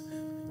hands.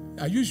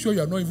 Are you sure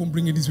you are not even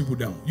bringing these people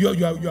down? You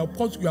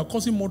are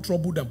causing more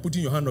trouble than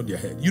putting your hand on their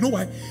head. You know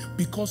why?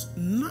 Because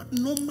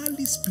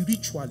normally,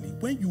 spiritually,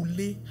 when you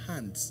lay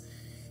hands,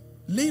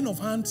 laying of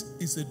hands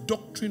is a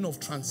doctrine of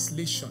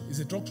translation. It's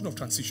a doctrine of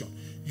transition.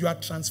 You are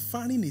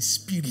transferring a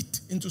spirit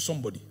into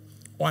somebody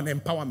or an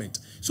empowerment.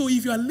 So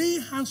if you are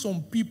laying hands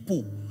on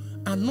people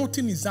and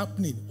nothing is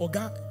happening,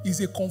 Oga, is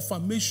a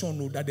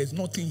confirmation that there's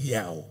nothing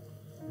here.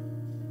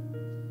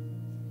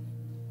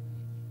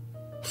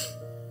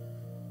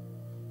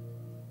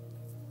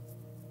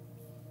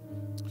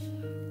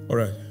 All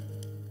right.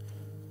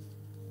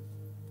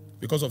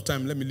 Because of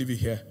time, let me leave it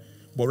here.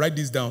 But write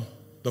this down.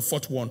 The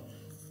fourth one.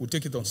 We'll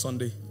take it on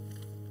Sunday.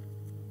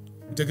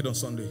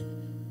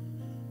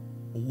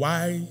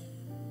 Why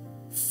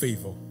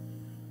favor?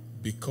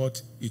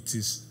 Because it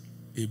is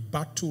a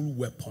battle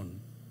weapon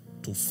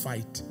to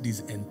fight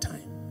this end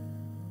time.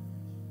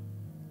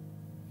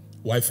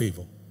 Why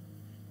favor?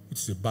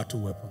 It's a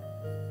battle weapon.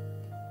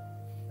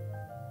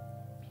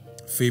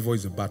 Favor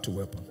is a battle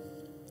weapon.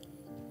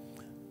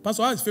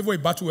 Pastor, how is favor a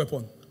battle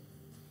weapon?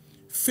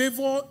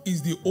 Favor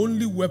is the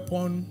only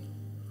weapon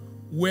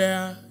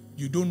where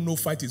you don't know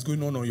fight is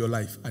going on in your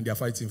life and they are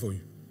fighting for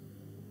you.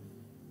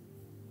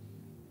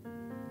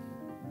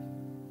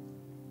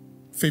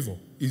 Favor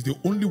is the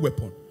only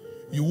weapon.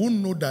 You won't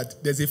know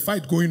that there's a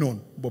fight going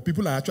on, but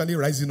people are actually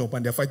rising up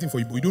and they're fighting for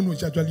you, but you don't know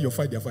it's actually your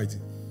fight they're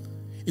fighting.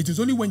 It is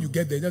only when you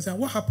get there, they say,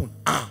 what happened?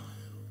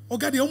 Oh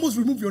God, they almost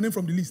removed your name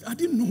from the list. I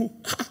didn't know.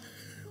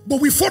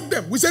 But we fought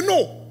them. We said,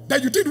 no,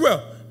 that you did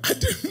well. I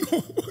didn't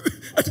know.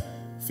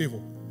 Favor.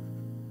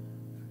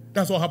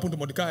 That's what happened to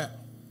Mordecai.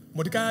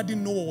 Mordecai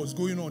didn't know what was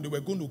going on. They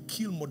were going to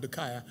kill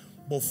Mordecai,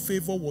 but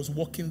favor was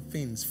working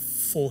things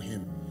for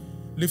him.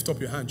 Lift up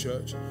your hand,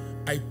 church.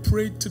 I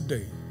pray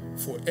today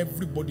for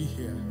everybody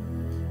here.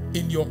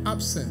 In your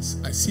absence,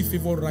 I see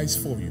favor rise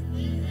for you.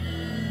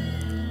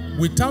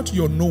 Without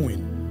your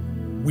knowing,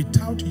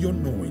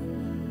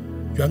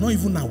 you are not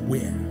even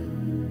aware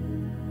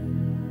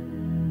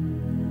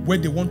where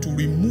they want to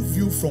remove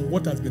you from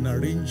what has been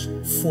arranged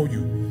for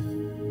you.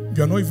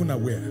 You are not even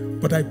aware.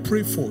 But I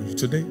pray for you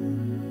today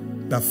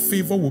that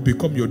favor will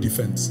become your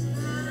defense.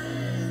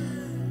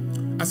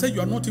 I said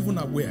you are not even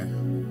aware,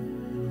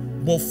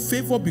 but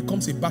favor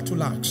becomes a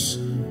battle axe.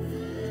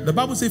 The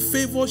Bible says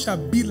favor shall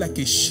be like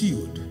a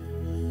shield.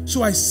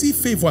 So I see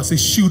favor as a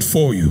shield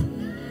for you.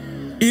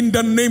 In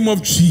the name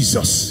of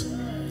Jesus.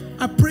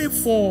 I pray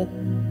for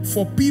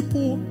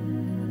people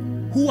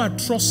who are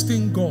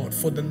trusting God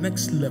for the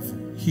next level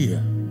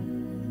here.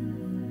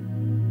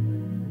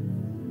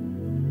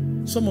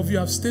 Some of you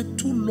have stayed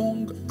too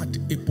long at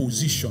a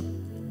position.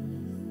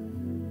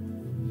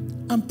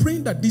 I'm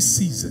praying that this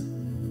season,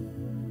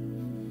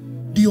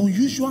 the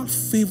unusual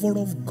favor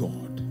of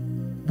God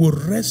will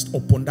rest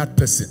upon that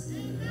person.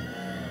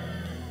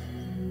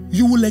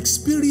 You will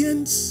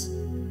experience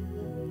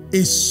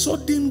a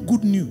sudden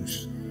good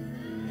news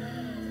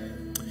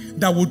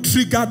that will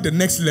trigger the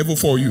next level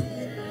for you.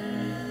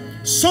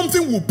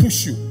 Something will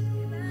push you.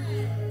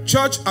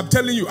 Church, I'm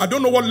telling you, I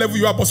don't know what level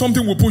you are, but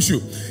something will push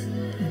you.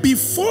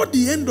 Before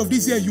the end of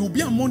this year, you will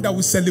be among that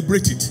will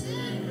celebrate it.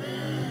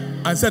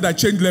 I said, I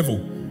changed level.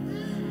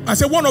 I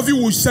said, one of you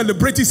will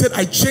celebrate it. Said,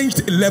 I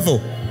changed a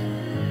level.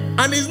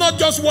 And it's not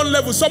just one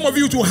level. Some of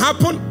you, it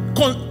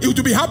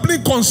will be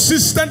happening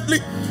consistently.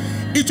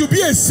 It will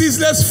be a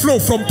ceaseless flow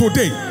from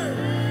today.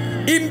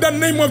 In the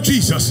name of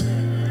Jesus.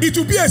 It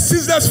will be a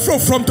ceaseless flow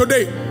from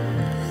today.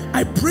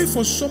 I pray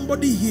for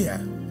somebody here.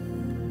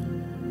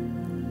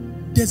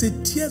 There's a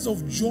tears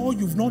of joy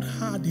you've not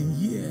had in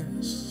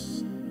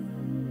years.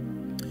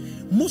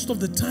 Most of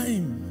the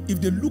time,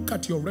 if they look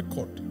at your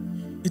record,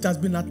 it has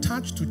been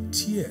attached to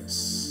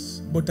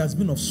tears, but it has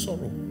been of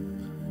sorrow.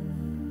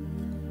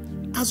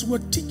 As we're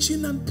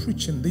teaching and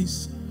preaching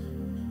this,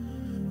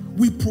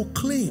 we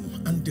proclaim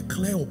and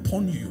declare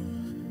upon you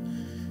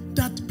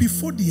that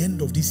before the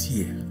end of this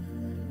year,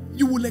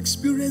 you will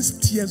experience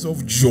tears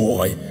of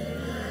joy.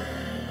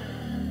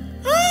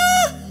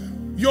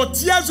 Your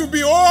tears will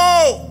be,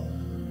 oh!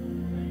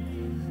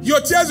 Your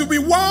tears will be,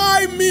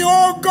 why me,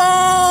 oh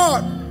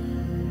God?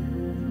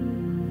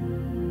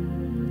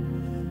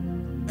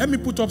 Let me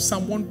put up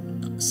Psalm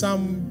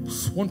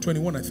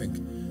 121, I think.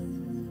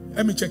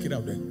 Let me check it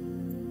out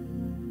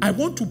then. I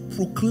want to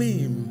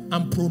proclaim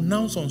and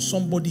pronounce on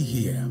somebody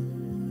here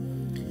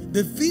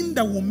the thing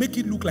that will make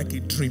it look like a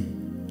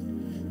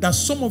dream. That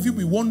some of you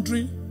be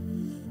wondering,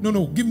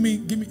 no, give me,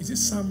 is it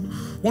Psalm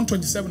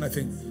 127, I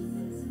think?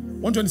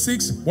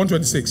 126?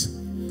 126.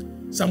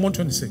 Psalm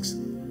 126.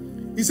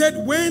 He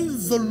said, when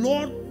the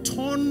Lord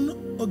turned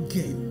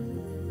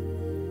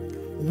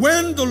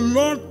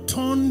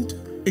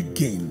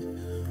again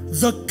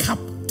the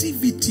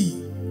captivity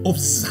of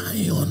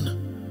Zion,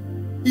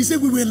 he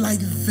said we were like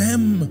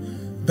them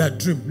that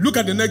dream. Look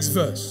at the next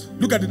verse.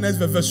 Look at the next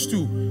verse, verse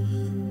 2.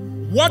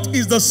 What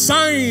is the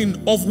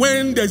sign of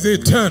when there's a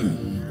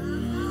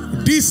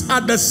turn? These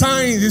are the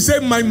signs. He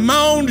said, my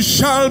mouth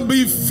shall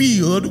be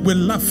filled with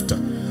laughter.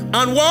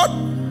 And what?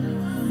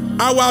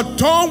 Our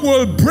tongue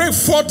will break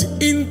forth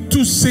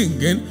into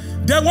singing.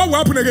 Then what will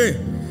happen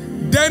again?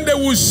 Then they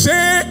will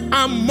say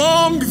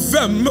among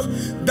them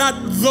that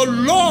the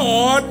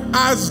Lord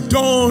has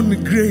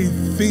done great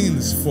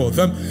things for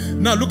them.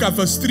 Now look at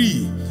verse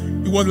 3.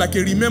 It was like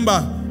a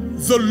remember.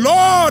 The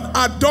Lord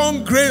had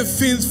done great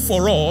things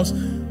for us.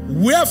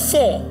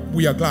 Wherefore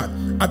we are glad.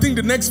 I think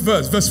the next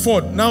verse, verse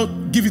 4. Now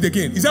give it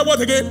again. Is that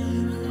what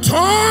again?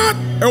 Turn.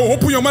 Oh,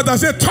 open your mouth and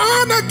say,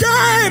 turn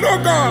again, oh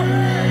God.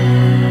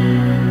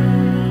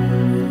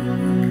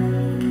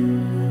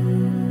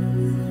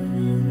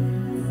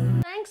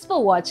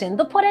 For watching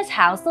the Potter's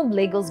House of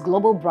Lagos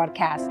Global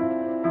Broadcast.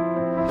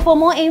 For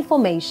more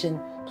information,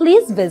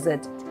 please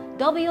visit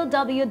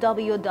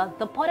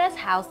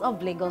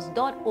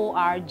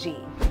www.thepottershouseoflagos.org.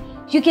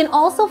 You can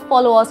also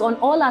follow us on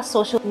all our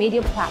social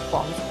media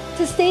platforms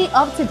to stay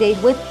up to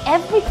date with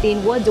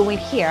everything we're doing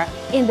here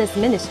in this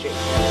ministry.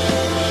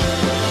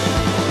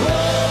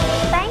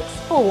 Thanks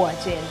for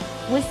watching.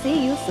 We'll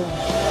see you soon.